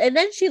 She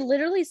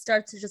literally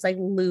starts to just like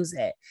lose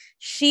it.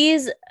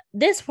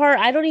 This part,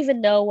 I don't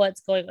even know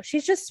what's going on.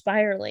 She's just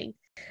spiraling.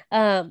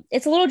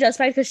 It's a little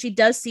justified because she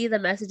does see the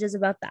messages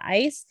about the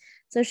ice.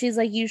 So she's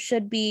like, you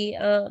should be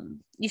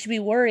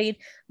worried.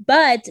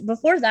 But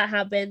before that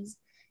happens,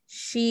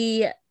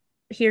 she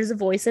hears a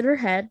voice in her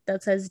head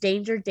that says,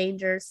 danger,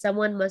 danger,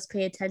 someone must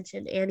pay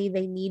attention. Annie,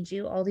 they need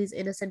you. All these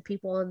innocent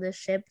people on this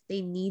ship, they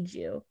need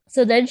you.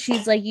 So then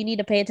she's like, you need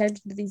to pay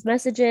attention to these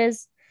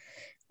messages.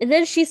 And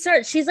then she's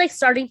like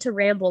starting to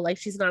ramble, like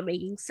she's not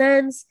making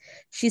sense.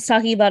 She's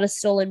talking about a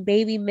stolen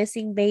baby,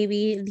 missing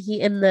baby,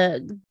 and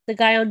the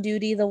guy on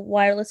duty, the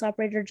wireless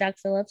operator, Jack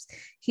Phillips,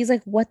 he's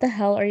like, what the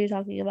hell are you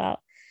talking about?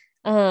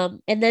 And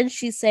then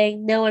she's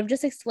saying, no, I'm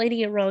just explaining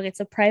it wrong. It's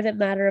a private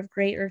matter of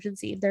great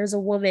urgency. There's a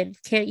woman.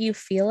 Can't you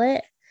feel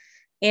it?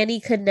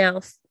 Annie could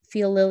now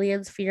feel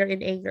Lillian's fear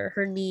and anger,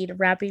 her need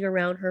wrapping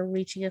around her,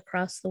 reaching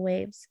across the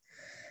waves.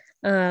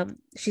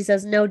 She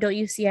says, no, don't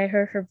you see? I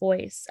heard her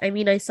voice. I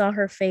mean, I saw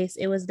her face.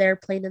 It was there,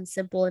 plain and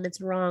simple, and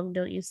it's wrong.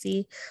 Don't you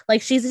see?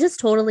 Like, she's just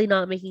totally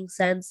not making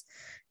sense.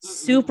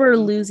 Super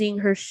losing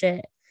her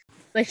shit.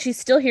 Like, she's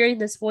still hearing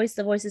this voice.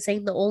 The voice is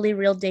saying the only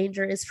real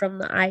danger is from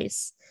the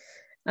ice.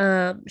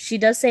 She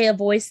does say a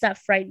voice that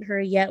frightened her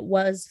yet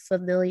was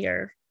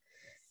familiar.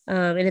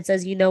 And it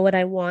says, you know what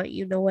I want,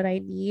 you know what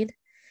I need.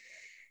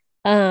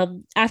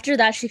 After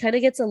that, she kind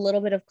of gets a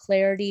little bit of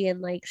clarity and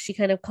like she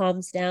kind of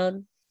calms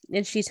down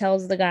and she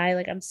tells the guy,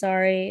 like, I'm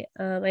sorry,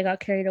 I got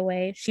carried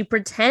away. She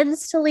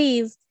pretends to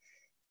leave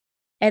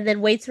and then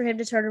waits for him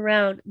to turn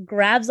around,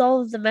 grabs all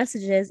of the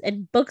messages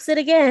and books it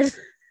again.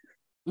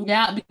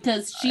 Yeah,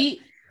 because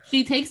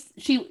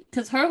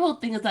because her whole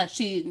thing is that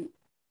she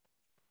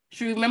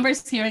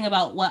remembers hearing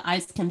about what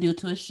ice can do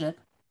to a ship.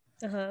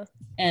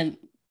 And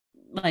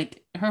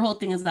like her whole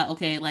thing is that,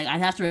 okay, like I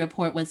have to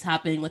report what's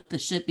happening with the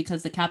ship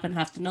because the captain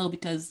has to know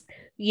because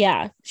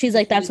she's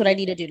like, that's what I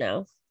need to do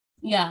now.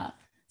 Yeah.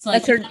 So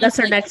that's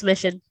her next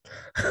mission.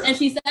 And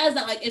she says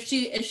that like if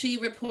she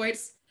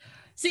reports,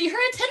 see,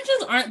 her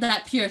intentions aren't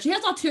that pure. She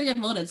has ulterior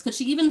motives because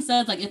she even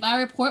says like if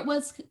I report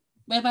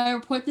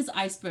this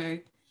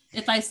iceberg,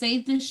 if I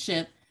save this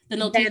ship, then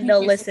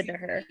they'll listen to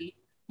her.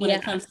 When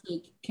it comes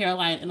to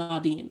Caroline and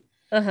Aldine.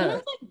 And I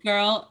was like,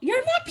 girl,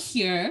 you're not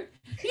pure.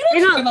 You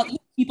don't care about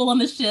people on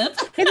the ship.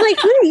 And like,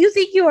 who do you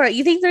think you are?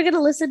 You think they're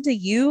gonna listen to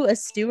you, a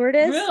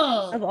stewardess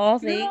of all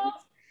things?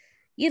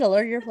 You need to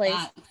learn your place.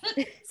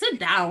 Sit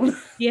down.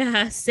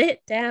 Yeah,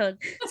 sit down.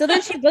 So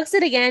then she books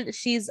it again.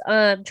 She's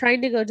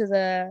trying to go to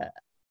the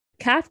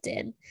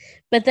captain,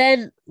 but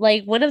then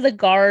like one of the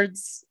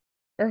guards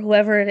or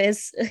whoever it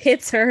is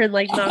hits her and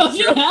like knocks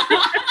her.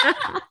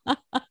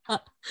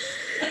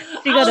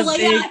 She got a like,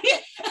 big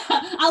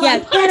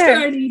get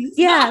her.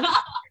 Yeah,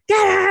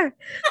 get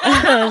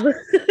her.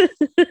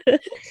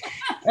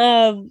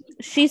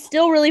 She's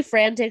still really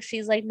frantic.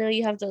 She's like, no,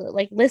 you have to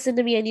like listen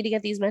to me. I need to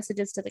get these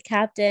messages to the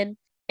captain.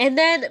 And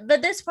then,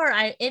 but this part,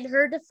 in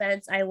her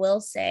defense, I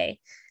will say,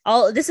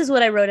 this is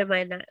what I wrote in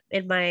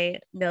my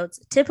notes.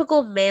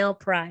 Typical male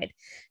pride,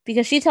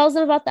 because she tells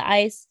them about the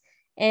ice,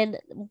 and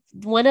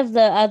one of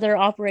the other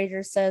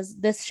operators says,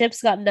 "This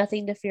ship's got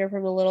nothing to fear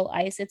from a little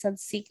ice. It's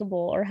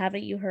unsinkable, or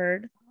haven't you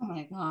heard?" Oh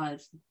my god,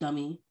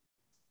 dummy!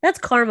 That's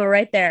karma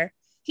right there.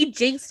 He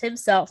jinxed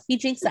himself. He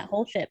jinxed that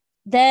whole ship.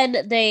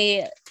 Then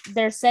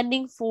they're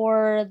sending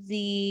for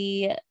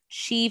the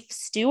chief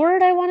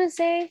steward, I want to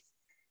say.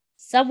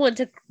 Someone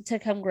to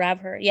come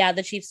grab her. Yeah,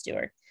 the chief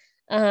steward.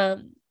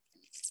 And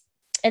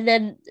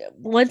then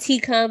once he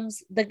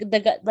comes,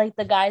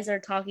 the guys are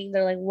talking.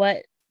 They're like,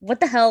 what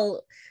the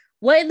hell?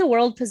 What in the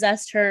world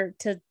possessed her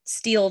to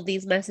steal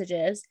these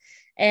messages?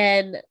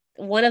 And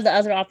one of the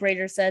other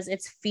operators says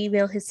it's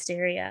female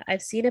hysteria.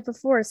 I've seen it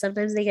before.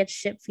 Sometimes they get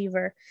ship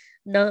fever,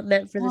 not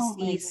meant for the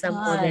sea. Some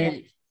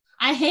women.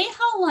 I hate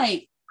how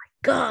like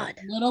God,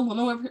 little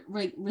women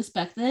were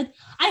respected.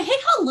 I hate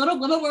how little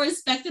women were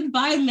respected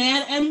by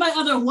man and by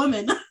other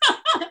women.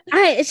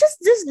 It's just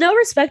there's no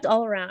respect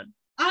all around.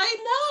 I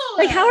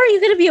know. Like, how are you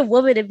going to be a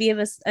woman and be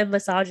a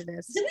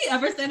misogynist? Did we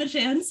ever stand a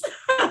chance?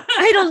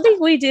 I don't think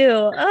we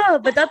do. Oh,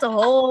 but that's a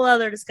whole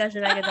other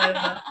discussion I can talk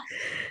about.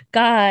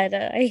 God,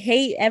 I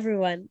hate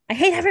everyone.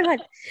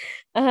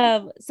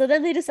 So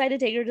then they decide to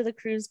take her to the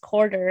crew's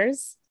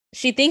quarters.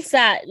 She thinks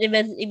that it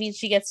means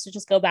she gets to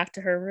just go back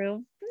to her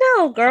room.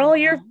 No, girl,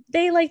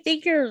 they like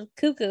think you're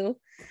cuckoo.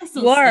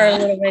 So you are a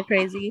little bit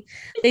crazy.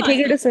 They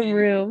take her to some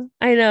room.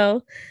 I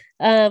know.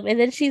 And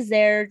then she's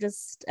there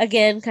just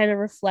again kind of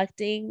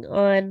reflecting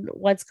on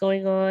what's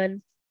going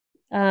on.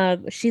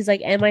 She's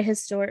like, am I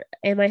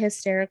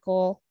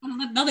hysterical?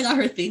 Nothing got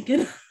her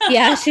thinking.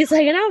 Yeah, she's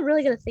like, and I'm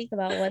really gonna think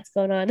about what's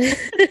going on.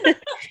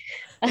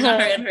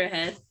 Got her in her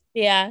head.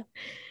 Yeah.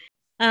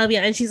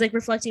 Yeah, and she's like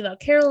reflecting about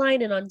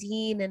Caroline and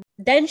Undine, and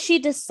then she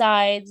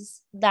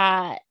decides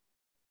that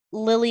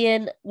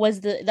Lillian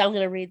was I'm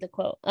going to read the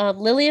quote.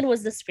 Lillian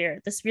was the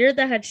spirit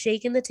that had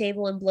shaken the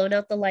table and blown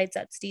out the lights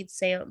at Steed's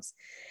seance,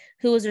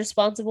 who was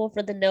responsible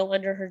for the note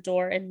under her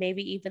door and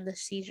maybe even the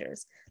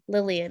seizures.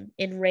 Lillian,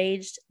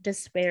 enraged,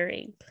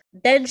 despairing.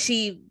 Then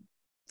she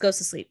goes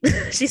to sleep.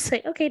 She's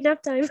like, okay,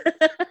 nap time.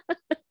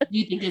 Do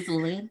you think it's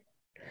Lillian?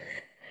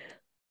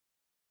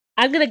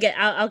 I'll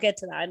get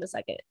to that in a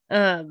second.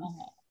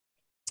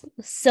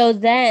 So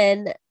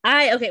then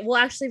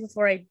actually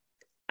before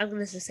I'm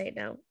going to just say it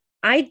now.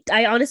 I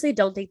honestly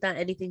don't think that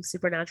anything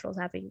supernatural is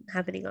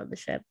happening on the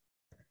ship.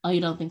 Oh, you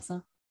don't think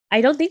so?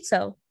 I don't think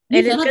so.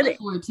 You said that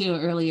before too,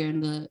 earlier.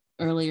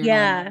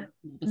 Yeah.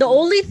 The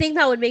only thing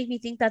that would make me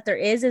think that there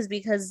is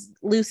because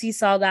Lucy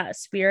saw that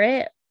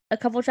spirit a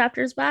couple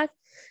chapters back.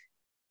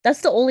 That's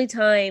the only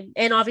time,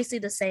 and obviously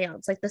the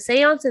seance, like the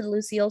seance and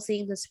Lucille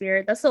seeing the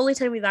spirit. That's the only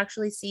time we've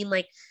actually seen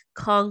like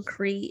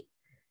concrete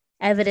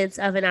evidence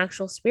of an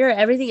actual spirit.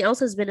 Everything else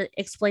has been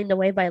explained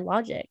away by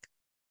logic.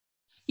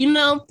 You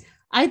know,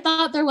 I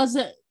thought there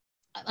wasn't,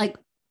 like,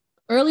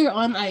 earlier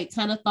on, I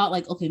kind of thought,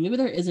 like, okay, maybe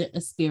there isn't a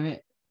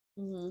spirit,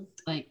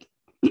 like,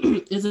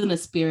 isn't a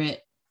spirit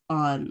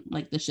on,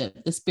 like, the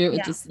ship. The spirit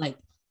was just, like,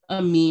 a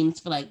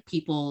means for, like,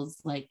 people's,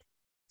 like,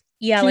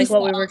 like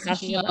what we were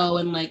talking about.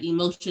 And, like,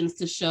 emotions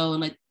to show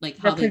and, like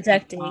how they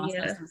projecting,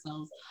 process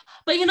themselves.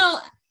 But, you know,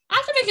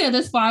 after making it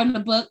this far in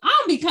the book,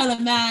 I'll be kind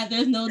of mad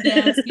there's no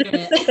damn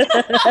spirit.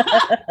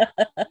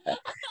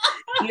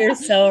 You're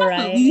so right.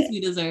 That's the least we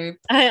deserve.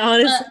 I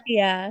honestly,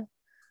 yeah.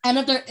 And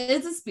if there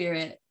is a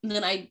spirit,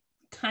 then I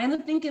kind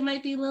of think it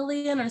might be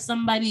Lillian or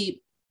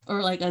somebody,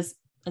 or like a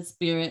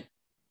spirit,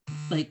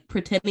 like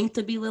pretending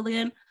to be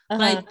Lillian.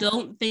 But I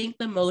don't think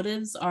the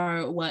motives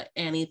are what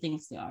Annie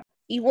thinks they are.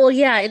 Well,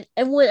 yeah,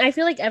 and when I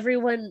feel like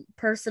everyone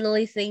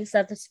personally thinks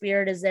that the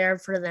spirit is there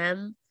for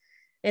them,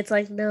 it's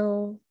like,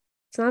 no,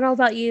 it's not all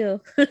about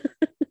you.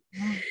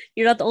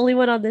 You're not the only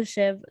one on this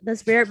ship. The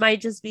spirit might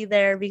just be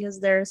there because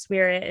they're a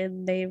spirit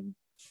and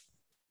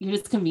you're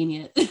just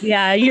convenient.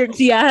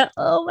 Yeah.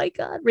 Oh my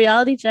God.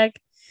 Reality check.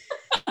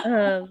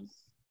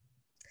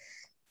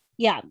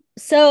 Yeah.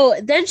 So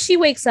then she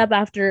wakes up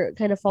after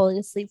kind of falling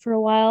asleep for a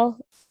while.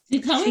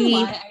 Tell me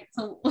why.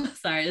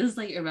 Sorry, this is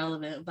like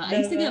irrelevant, but I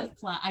used to get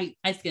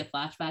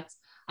flashbacks.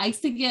 I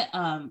used to get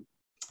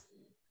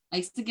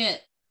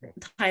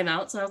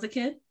timeouts when I was a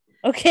kid.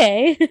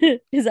 Okay.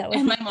 Is that what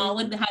And he my mom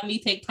would have me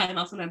take time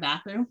off in her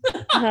bathroom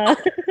uh,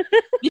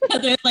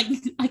 because there's like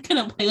I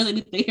couldn't play with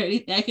anything or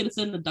anything. I couldn't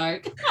sit in the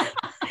dark.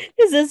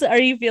 are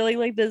you feeling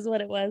like this is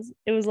what it was?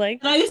 It was like,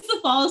 And I used to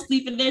fall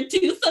asleep in there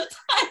too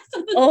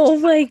sometimes. oh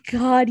my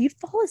God, you'd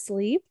fall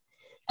asleep.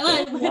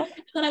 And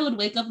I would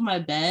wake up in my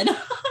bed.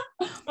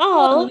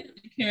 Oh,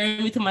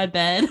 Carry me to my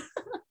bed.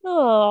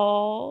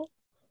 oh.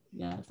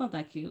 Yeah, it's not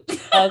that cute.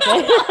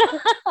 Okay.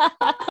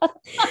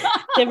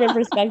 Different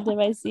perspective,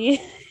 I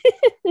see.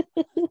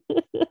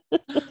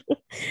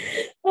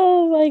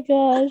 Oh my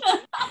gosh.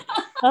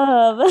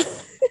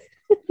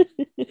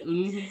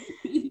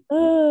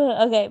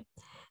 Okay.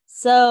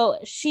 So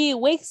she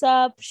wakes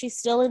up, she's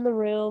still in the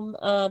room.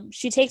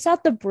 She takes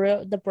out the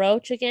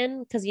brooch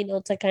again because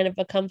it's a kind of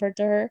a comfort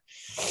to her.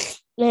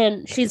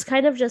 And she's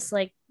kind of just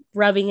like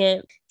rubbing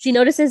it. She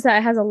notices that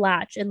it has a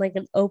latch and like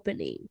an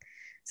opening.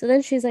 So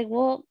then she's like,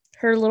 well,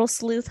 her little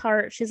sleuth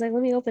heart, she's like,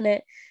 let me open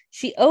it.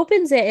 She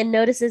opens it and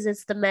notices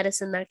it's the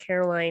medicine that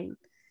Caroline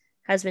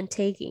has been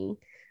taking.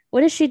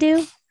 What does she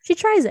do? She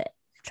tries it.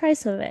 Tries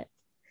some of it.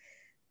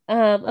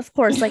 Of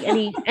course, like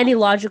any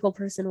logical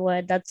person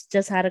would. That's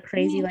just had a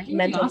crazy like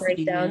mental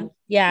breakdown. Man.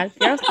 Yeah,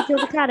 curiosity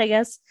killed the cat, I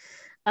guess.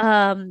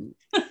 I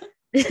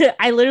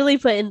literally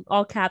put in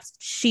all caps,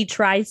 she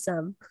tries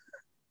some.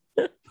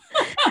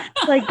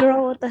 Like,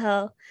 girl, what the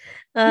hell?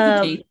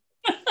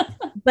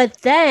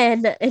 But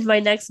then in my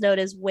next note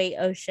is wait,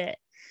 oh shit.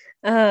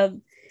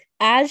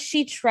 As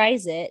she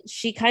tries it,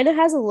 she kind of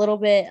has a little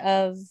bit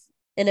of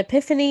an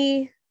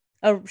epiphany.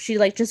 She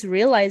like just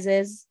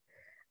realizes,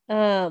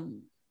 first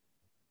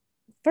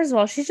of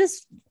all, she's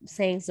just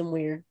saying some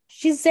weird.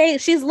 She's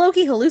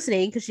low-key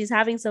hallucinating because she's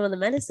having some of the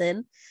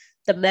medicine.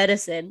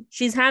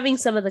 She's having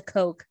some of the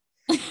coke.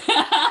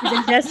 She's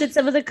ingested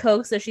some of the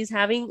coke, so she's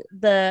having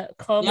the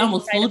common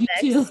almost fooled you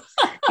too.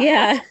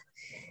 Yeah.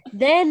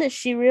 Then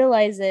she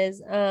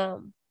realizes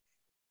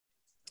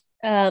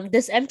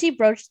this empty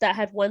brooch that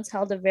had once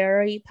held a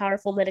very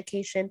powerful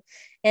medication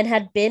and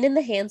had been in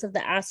the hands of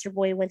the Astor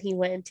boy when he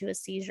went into a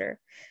seizure.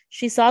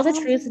 She saw the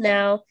truth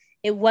now.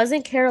 It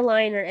wasn't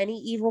Caroline or any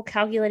evil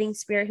calculating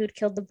spirit who'd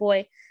killed the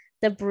boy.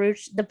 The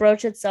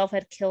brooch itself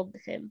had killed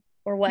him,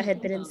 or what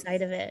had been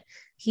inside of it.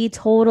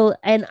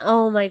 And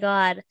oh my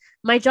God,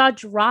 my jaw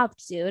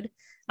dropped, dude.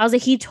 I was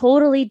like, he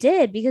totally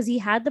did because he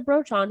had the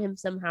brooch on him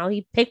somehow.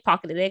 He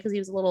pickpocketed it because he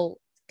was a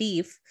little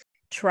thief.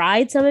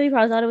 Tried somebody,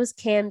 probably thought it was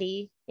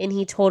candy, and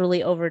he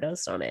totally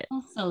overdosed on it.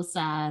 So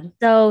sad.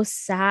 So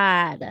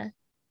sad.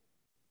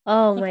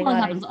 Oh my God.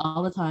 Happens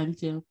all the time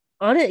too.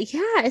 On it,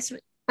 yeah. It's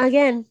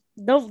again,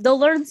 they'll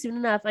learn soon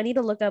enough. I need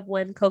to look up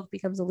when coke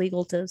becomes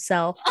illegal to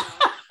sell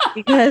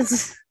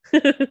because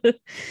yeah,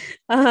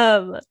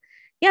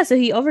 so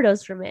he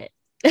overdosed from it.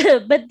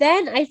 But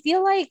then I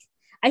feel like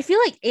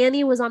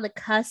Annie was on the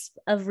cusp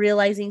of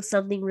realizing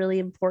something really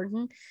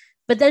important,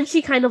 but then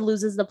she kind of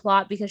loses the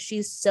plot because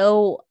she's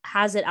so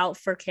has it out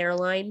for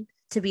Caroline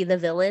to be the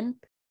villain.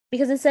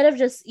 Because instead of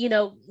just,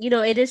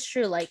 it is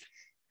true, like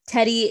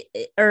Teddy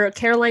or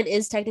Caroline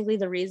is technically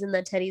the reason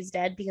that Teddy's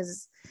dead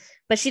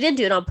but she didn't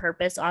do it on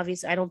purpose.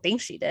 Obviously, I don't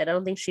think she did. I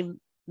don't think she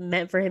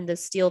meant for him to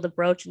steal the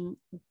brooch and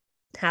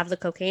have the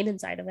cocaine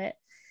inside of it.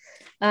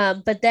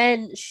 But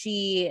then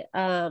she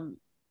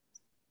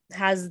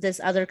has this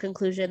other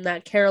conclusion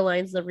that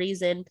Caroline's the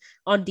reason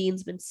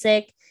Ondine's been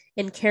sick,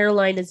 and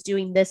Caroline is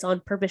doing this on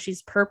purpose.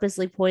 She's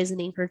purposely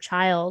poisoning her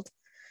child.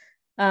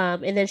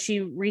 And then she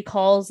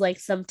recalls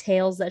like some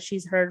tales that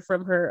she's heard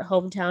from her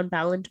hometown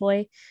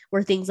Ballantoy,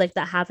 where things like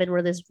that happen,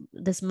 where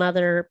this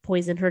mother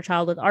poisoned her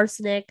child with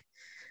arsenic,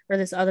 or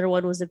this other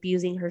one was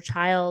abusing her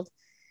child.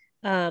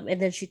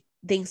 And then she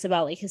thinks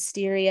about like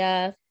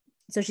hysteria.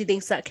 So she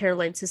thinks that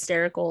Caroline's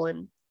hysterical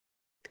and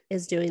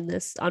is doing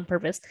this on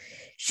purpose.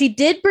 She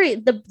did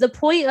bring the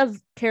point of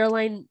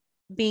Caroline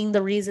being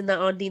the reason that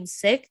Ondine's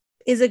sick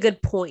is a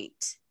good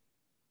point.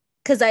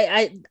 Because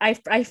I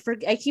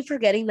keep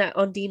forgetting that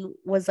Ondine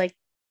was like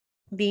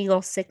being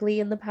all sickly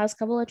in the past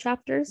couple of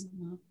chapters.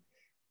 Mm-hmm.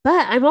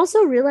 But I'm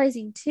also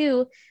realizing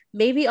too,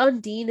 maybe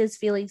Ondine is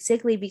feeling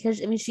sickly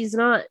because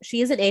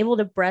she isn't able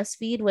to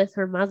breastfeed with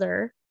her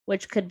mother,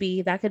 which could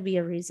be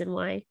a reason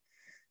why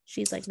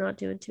she's like not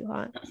doing too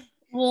hot.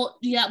 Well,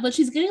 yeah, but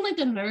she's getting like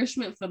the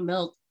nourishment from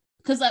milk.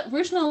 Because at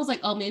first I was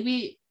like, oh,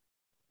 maybe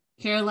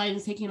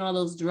Caroline's taking all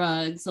those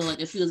drugs. So like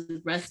if she was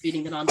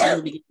breastfeeding, then Ondine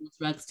would be getting those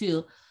drugs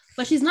too.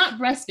 But she's not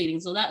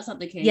breastfeeding, so that's not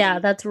the case. Yeah,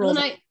 that's real.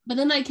 But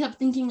then I kept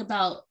thinking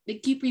about they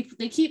keep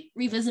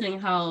revisiting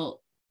how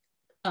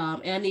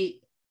Annie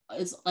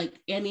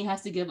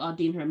has to give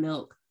Ondine her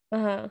milk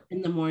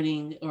in the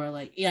morning, or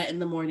in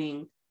the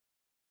morning,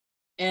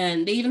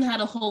 and they even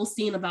had a whole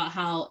scene about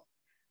how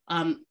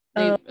her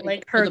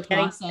the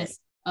process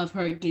of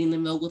her getting the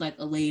milk with like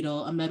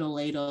a metal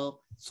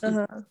ladle,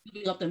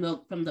 scooping up the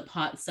milk from the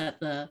pots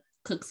that the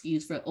cooks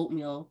use for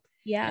oatmeal,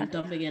 and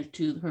dumping it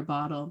into her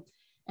bottle.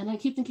 And I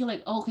keep thinking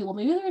like, okay, well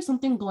maybe there's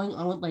something going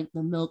on with like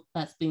the milk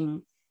that's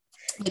being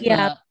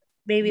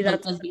maybe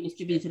that's being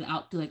distributed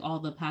out to like all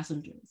the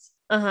passengers.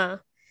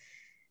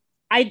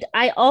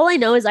 I all I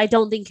know is I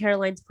don't think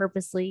Caroline's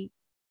purposely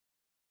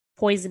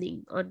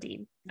poisoning on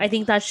Dean. I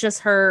think that's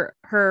just her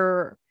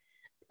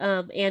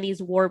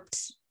Annie's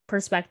warped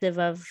perspective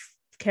of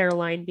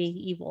Caroline being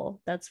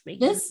evil. That's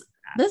making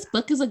this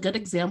book is a good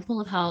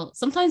example of how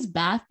sometimes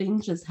bad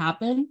things just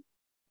happen.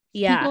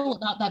 Yeah. People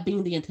without that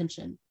being the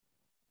intention.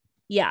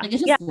 Yeah. Like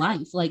it's just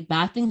life. Like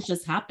bad things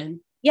just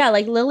happen. Yeah,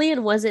 like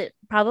Lillian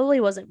probably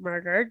wasn't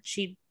murdered.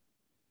 She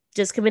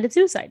just committed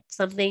suicide.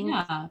 Something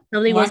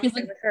was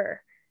with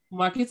her.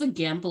 Mark is a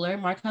gambler.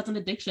 Mark has an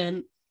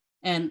addiction,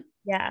 and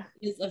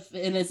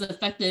it's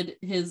affected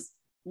his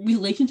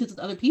relationships with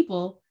other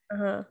people.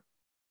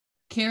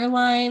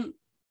 Caroline,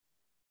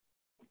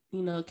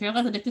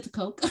 Caroline's addicted to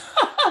coke.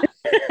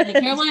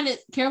 Caroline's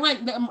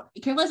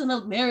in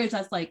a marriage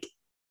that's like,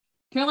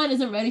 Caroline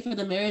isn't ready for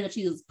the marriage that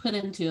she was put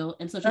into,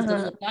 and so she's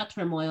dealing with that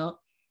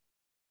turmoil.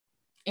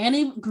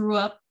 Annie grew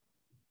up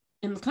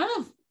in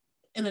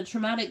a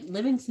traumatic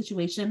living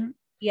situation.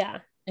 Yeah.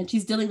 And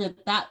she's dealing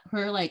with that,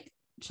 her like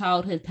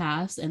childhood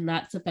past, and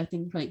that's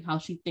affecting like how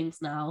she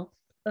thinks now.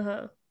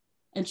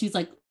 And she's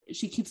like,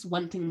 she keeps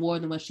wanting more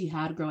than what she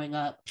had growing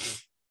up.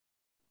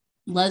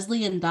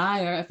 Leslie and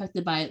Di are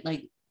affected by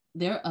like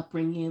their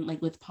upbringing,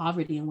 like with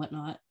poverty and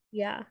whatnot.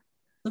 Yeah.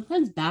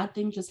 Sometimes bad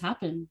things just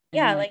happen.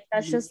 Yeah, like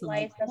that's just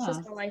life. That's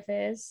just what life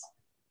is.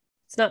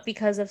 It's not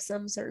because of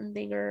some certain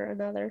thing or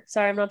another.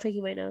 Sorry, I'm not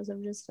picking my nose.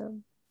 I'm just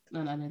No,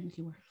 I didn't think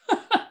you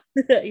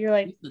were. You're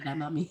like, that,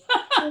 not me.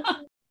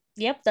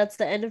 Yep, that's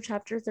the end of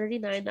chapter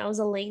 39. That was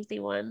a lengthy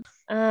one.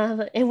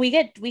 And we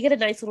get a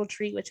nice little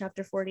treat with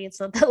chapter 40. It's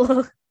not that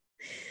long.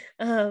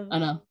 I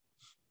know.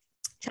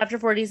 Chapter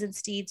 40 is in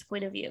Steed's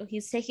point of view.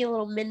 He's taking a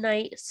little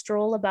midnight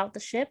stroll about the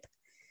ship.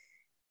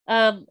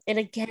 And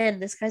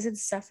again, this guy's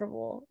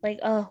insufferable. Like,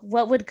 oh,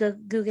 what would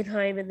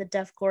Guggenheim and the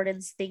Duff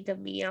Gordons think of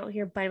me out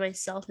here by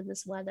myself in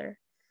this weather?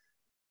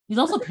 He's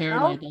also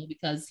paranoid though,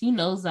 because he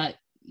knows that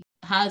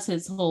has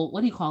his whole,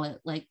 what do you call it?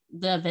 Like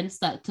the events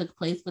that took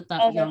place with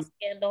that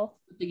scandal.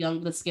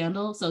 The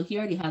scandal. So he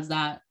already has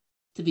that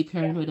to be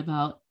paranoid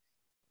about.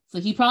 So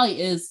he probably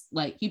is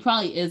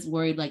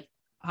worried like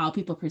how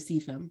people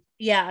perceive him.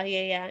 Yeah.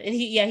 And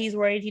he's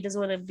worried he doesn't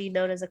want to be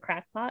known as a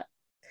crackpot.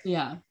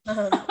 Yeah.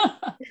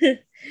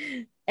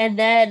 And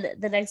then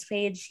the next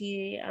page,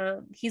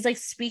 he's like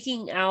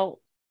speaking out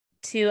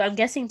to, I'm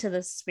guessing to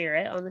the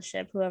spirit on the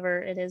ship,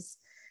 whoever it is.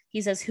 He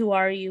says, "Who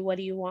are you? What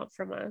do you want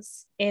from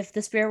us?" If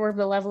the spirit were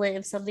malevolent,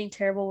 if something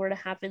terrible were to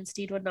happen,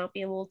 Steed would not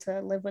be able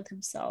to live with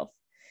himself.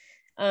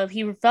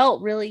 He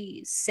felt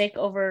really sick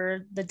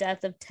over the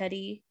death of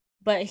Teddy,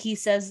 but he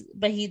does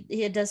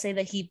say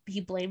that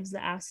he blames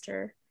the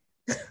Aster,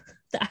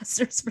 the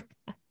Asters for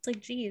that. It's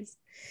like, geez.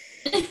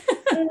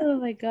 Oh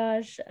my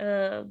gosh.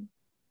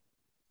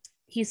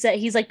 He said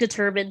he's like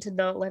determined to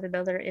not let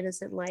another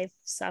innocent life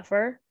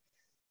suffer.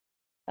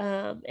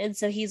 And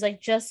so he's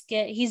like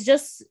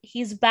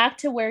he's back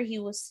to where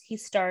he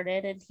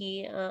started, and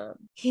he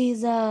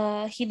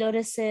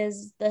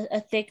notices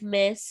a thick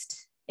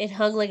mist. It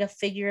hung like a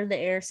figure in the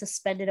air,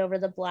 suspended over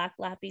the black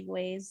lapping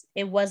waves.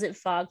 It wasn't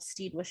fog.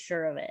 Steed was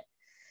sure of it.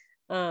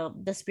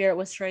 The spirit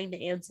was trying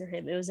to answer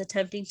him. It was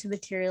attempting to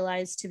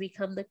materialize, to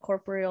become the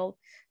corporeal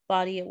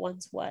body it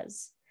once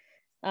was.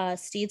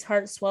 Steed's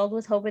heart swelled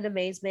with hope and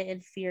amazement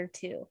and fear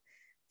too.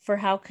 For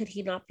how could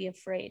he not be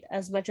afraid?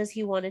 As much as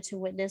he wanted to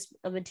witness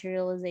a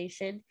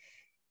materialization,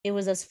 it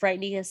was as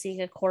frightening as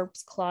seeing a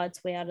corpse claw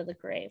its way out of the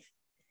grave.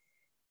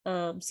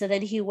 So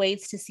then he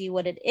waits to see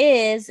what it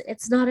is.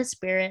 It's not a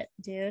spirit,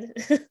 dude.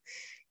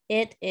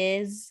 It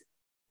is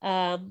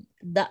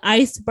the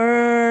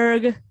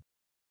iceberg.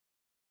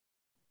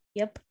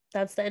 Yep,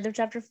 that's the end of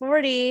chapter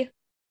 40.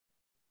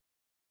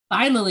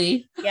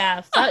 Finally.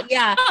 Yeah.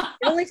 It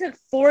only took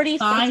 40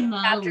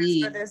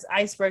 chapters for this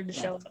iceberg to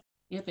show up.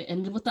 Yep, it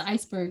ended with the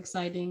iceberg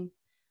sighting.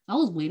 I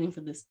was waiting for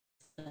this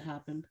to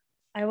happen.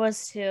 I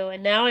was too,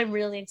 and now I'm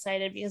really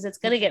excited because it's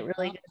gonna get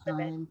really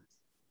good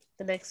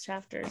the next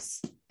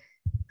chapters.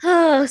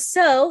 Oh,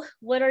 so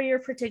what are your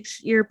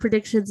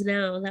predictions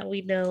now that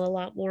we know a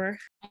lot more?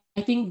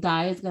 I think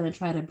Di is gonna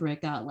try to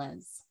break out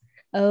Les.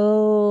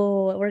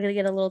 Oh, we're gonna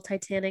get a little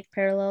Titanic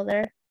parallel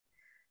there.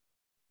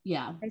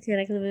 Yeah,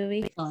 Titanic the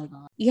movie.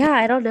 Yeah,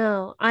 I don't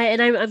know.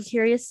 I'm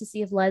curious to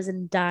see if Les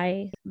and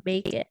Di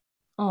make it.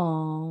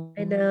 Oh,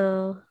 I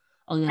know.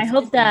 Oh, yeah, I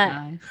hope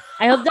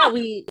that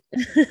we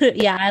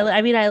yeah,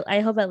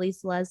 I hope at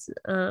least Les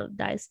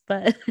dies,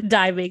 but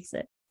Di makes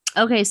it.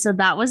 Okay, so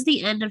that was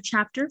the end of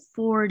chapter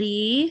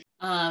 40.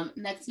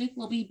 Next week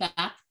we'll be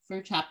back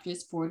for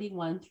chapters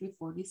 41 through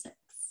 46.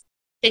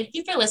 Thank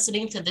you for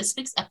listening to this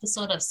week's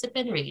episode of Sip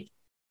and Read.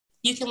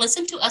 You can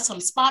listen to us on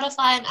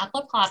Spotify and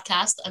Apple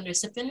Podcasts under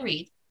Sip and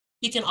Read.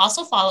 You can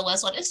also follow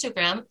us on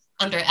Instagram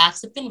under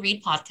 @Sip and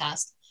Read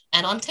Podcast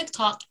and on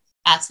TikTok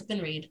 @Sip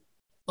and Read.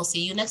 We'll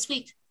see you next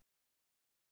week.